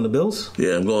Cowboys. You're going the Bills?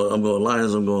 Yeah, I'm going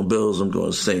Lions. I'm going Bills. I'm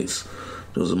going Saints.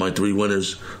 Those are my 3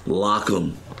 winners. Lock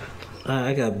them.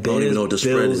 I got Bears. Don't even know what the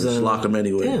spread is. Lock them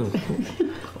anyway. Damn.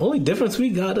 Only difference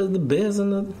we got is the Bears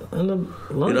and the Lions.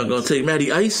 You're not going to take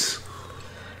Matty Ice?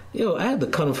 Yo, I had to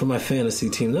cut him for my fantasy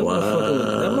team. That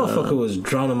motherfucker was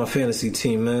drowning my fantasy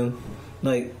team, man.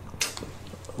 Like,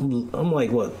 I'm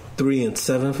like, what,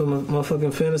 3-7 for my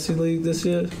fucking fantasy league this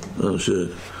year? Oh,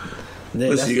 shit.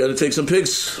 Listen, you got to take some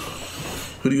picks.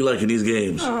 Who do you like in these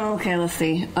games? Oh, okay, let's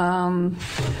see.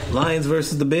 Lions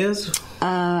versus the Bears.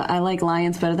 I like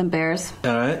Lions better than Bears.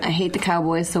 All right. I hate the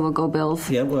Cowboys, so we'll go Bills.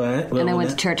 Yep, all right. And I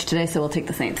went to church today, so we'll take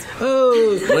the Saints.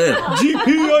 Oh, Man,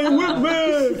 GP, are you with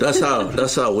me? that's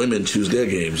how women choose their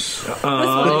games.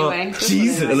 Anyway,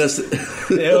 Jesus. Unless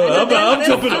I'm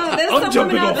jumping. There's I'm some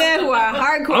jumping women out off. there who are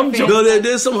hardcore fans. no,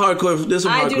 there's some hardcore. There's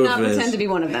some I hardcore do not fans. pretend to be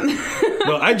one of them.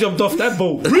 No, I jumped off that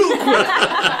boat real quick.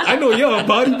 I know you're a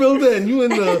bodybuilder and you in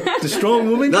the strong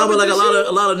woman. No, but like a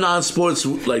lot of non-sports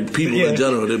like people Yeah. in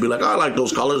general, they'd be like, I like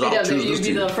those colors. I'll choose You'd this be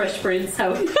team. the Fresh Prince.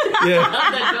 How?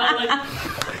 Yeah.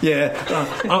 Yeah,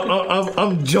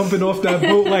 I'm jumping off that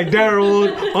boat like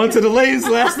Daryl onto the lanes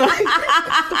last night.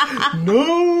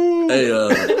 No.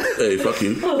 Hey, fuck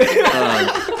you.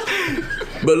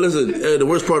 But listen, the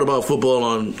worst part about football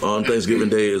on Thanksgiving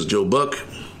Day is Joe Buck.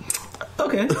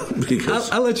 Okay,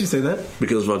 Because I'll let you say that.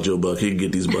 because fuck Joe Buck, he can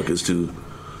get these buckets too.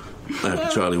 After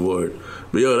Charlie Ward.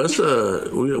 But yo, that's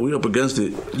we up against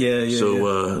it. Yeah.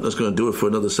 So that's gonna do it for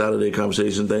another Saturday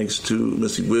conversation. Thanks to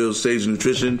Missy Wheels, Sage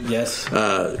Nutrition. Yes.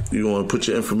 You want to put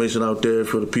your information out there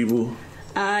for the people?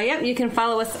 Yep, you can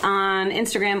follow us on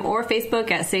Instagram or Facebook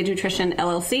at Sage Nutrition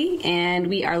LLC, and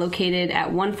we are located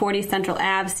at 140 Central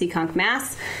Ave, Seekonk,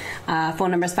 Mass.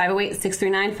 Phone number is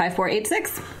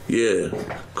 508-639-5486. Yeah,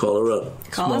 call her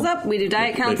up. Call us up. We do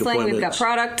diet Make counseling. We've got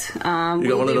appointments. product. You got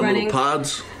We'll one of be them running. little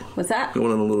pods? What's that? Got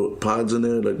one of them little pods in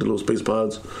there, like the little space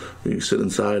pods. Where you sit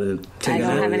inside and I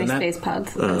don't have any nap. space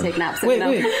pods. I take naps. Wait.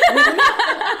 No.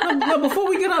 No, before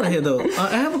we get out of here, though, I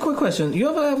have a quick question. You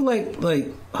ever have like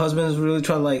husbands really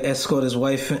try to like escort his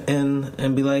wife in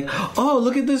and be like, "Oh,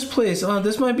 look at this place.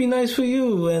 This might be nice for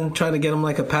you," and try to get him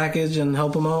like a package and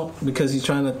help him out because he's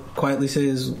trying to quietly say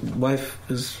his wife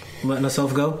is letting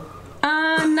herself go?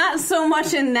 Not so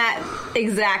much in that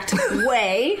exact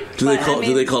way. Do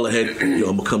they call ahead? Yo,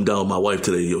 I'm gonna come down with my wife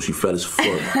today. Yo, she fat as fuck.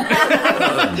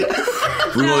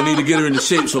 We're gonna need to get her into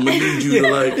shape, so I'm gonna need you to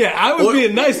like. Yeah, I was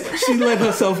being nice. She let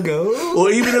herself go. Or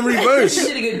even in reverse. You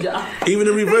did a good job. Even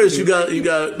in reverse, you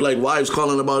got like wives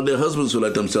calling about their husbands who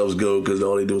let themselves go because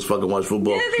all they do is fucking watch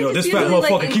football. Yo, this fat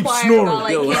motherfucker keeps snoring. About,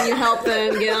 Yo, can you help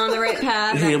them get on the right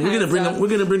path? Hey, that we're kind gonna of bring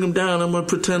stuff. him down. I'm gonna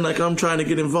pretend like I'm trying to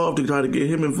get involved to try to get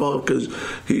him involved because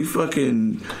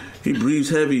he breathes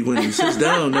heavy when he sits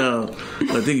down now. I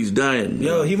think he's dying.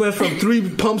 Yo, he went from 3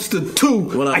 pumps to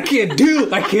 2. I I can't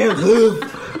do. I can't live.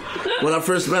 When I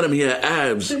first met him, he had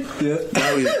abs. Yeah.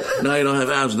 Now he don't have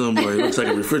abs no more. He looks like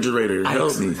a refrigerator.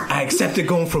 Help me. I accepted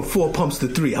going from 4 pumps to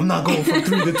 3. I'm not going from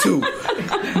 3 to 2.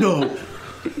 No.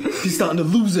 He's starting to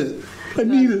lose it. I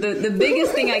need it. The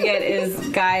biggest thing I get is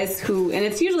guys who, and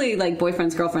it's usually like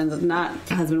boyfriends, girlfriends, not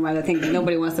husband, wife. I think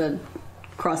nobody wants to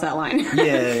cross that line.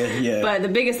 Yeah. But the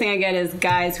biggest thing I get is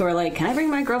guys who are like, can I bring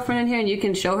my girlfriend in here and you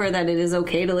can show her that it is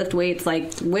okay to lift weights?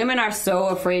 Like, women are so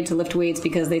afraid to lift weights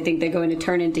because they think they're going to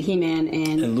turn into He-Man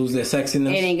and lose their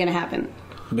sexiness. it ain't going to happen.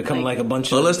 Become like a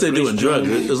bunch of... Unless they're doing Grace drugs.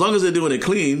 Jones. As long as they're doing it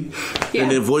clean, Yeah.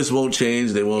 and their voice won't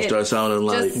change, they won't It's start sounding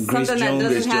like just Grace something Jones. that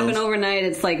Grace doesn't happen Jones. overnight.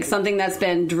 It's like something that's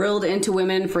been drilled into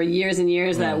women for years and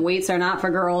years that weights are not for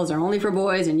girls, they're only for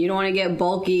boys, and you don't want to get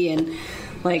bulky and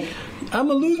like... I'm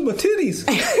going to lose my titties.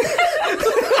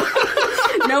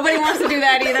 Nobody wants to do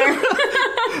that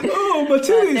either. Oh, my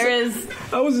titties. There is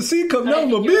I was a C cup, now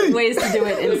I'm a There are B. ways to do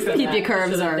it and keep your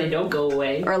curves so that they or don't go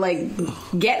away. like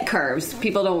get curves.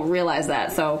 People don't realize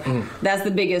that. So that's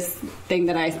the biggest thing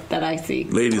that I see.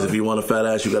 ladies, if you want a fat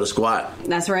ass, you got to squat.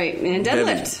 That's right. And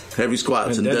deadlift. Heavy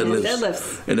squats and And deadlifts.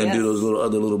 Deadlifts. And then Yes. do those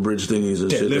other little bridge thingies and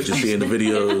shit that you see in the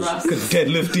videos. Because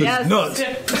deadlift these Yes. nuts.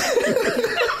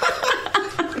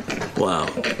 Wow.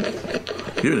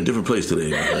 You're in a different place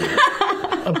today. Man.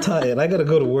 I'm tired. I got to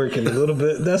go to work in a little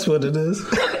bit. That's what it is.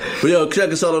 But yo,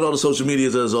 check us out on all the social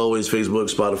medias as always: Facebook,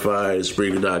 Spotify,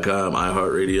 Spreaker.com,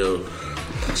 iHeartRadio,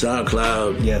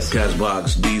 SoundCloud, Yes.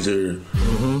 Castbox, Deezer,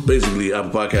 basically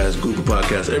Apple Podcasts, Google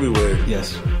Podcasts, everywhere.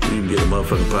 Yes. You can get a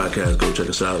motherfucking podcast. Go check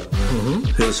us out.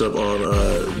 Hit us up on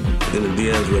in the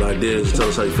DMs with ideas. Tell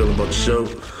us how you feeling about the show.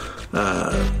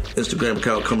 Instagram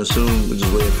account coming soon. We're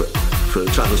just waiting for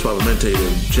Chocolate Suavemente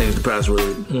to change the password.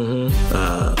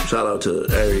 Shout out to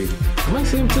Ari. I might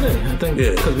see him today. I think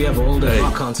because we have a whole day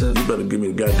rock concert. You better give me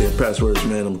the goddamn passwords,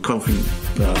 man. I'm comfy.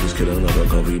 Nah, I'm just kidding. I'm not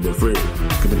comfy, but free.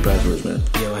 Give me the passwords, man.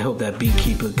 Yo, I hope that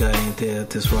beekeeper guy ain't there at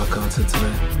this rock concert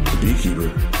today. The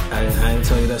beekeeper. I didn't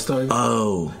tell you that story?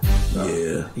 Oh,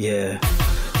 yeah. Yeah.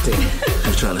 Damn. I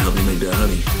was trying to help you make that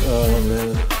honey. Oh,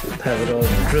 man. Have it all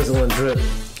drizzle and drip.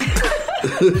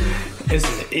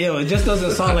 It just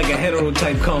doesn't sound like a hetero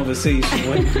type conversation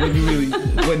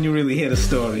when you really hear the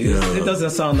story. It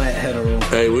doesn't sound that hetero.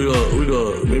 Hey, we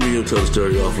gonna maybe you'll tell the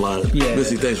story offline. Yeah.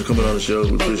 Missy, thanks for coming on the show.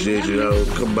 We appreciate you.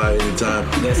 Come by anytime.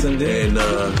 Yes, indeed.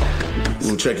 And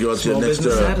we'll check you out to your next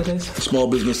Small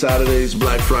Business Saturdays,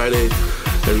 Black Friday.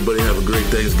 Everybody have a great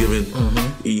Thanksgiving.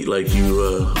 Eat like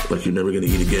you're never gonna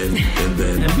eat again,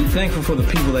 and be thankful for the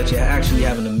people that you're actually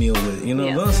having a meal with. You know,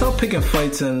 Don't stop picking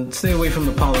fights and stay away from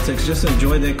the politics. Just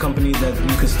enjoy their company. That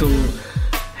you can still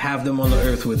have them on the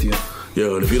earth with you.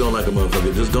 Yo, and if you don't like a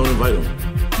motherfucker, just don't invite them.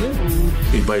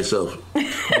 Yeah. Eat by yourself. Be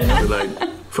like,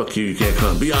 fuck you can't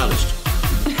come. Be honest.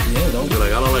 Yeah, don't be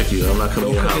like, I don't like you. I'm not coming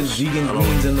to your house. Vegan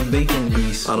greens and the bacon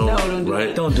grease. Don't do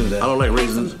right? Don't do that. I don't like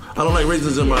raisins. I don't like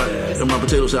raisins in my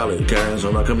potato salad, Karen. So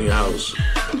I'm not coming to your house.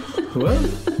 What?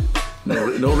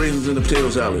 No raisins in the potato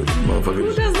salad, motherfucker.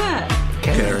 Who does that?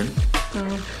 Karen.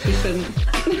 Oh, you shouldn't.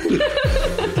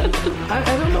 I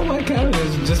don't know why Karen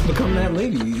has just become that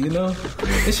lady. You know,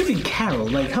 it should be Carol.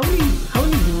 Like how many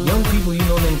young people you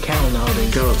know named Carol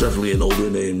nowadays? Carol's definitely an older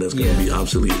name that's going to be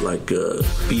obsolete, like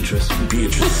Beatrice,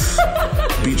 Beatrice,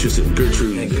 and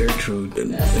Gertrude,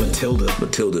 and Matilda.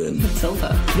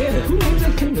 Yeah, who named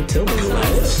that kid Matilda?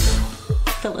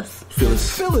 Phyllis.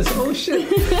 Oh shit.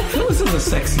 Phyllis is a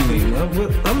sexy name.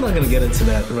 I'm not gonna get into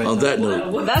that right now. On that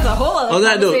note. Well, that's a whole other On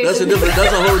that note, that's a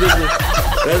whole different.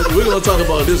 We're gonna talk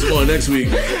about this more next week.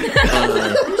 No,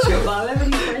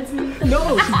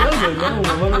 she doesn't. No,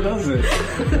 my mother doesn't.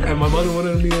 And my mother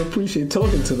wouldn't even appreciate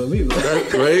talking to them either.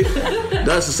 Right?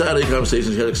 That's the Saturday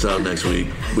Conversations. Next week.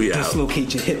 We out.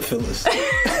 Dislocate your hip, Phyllis.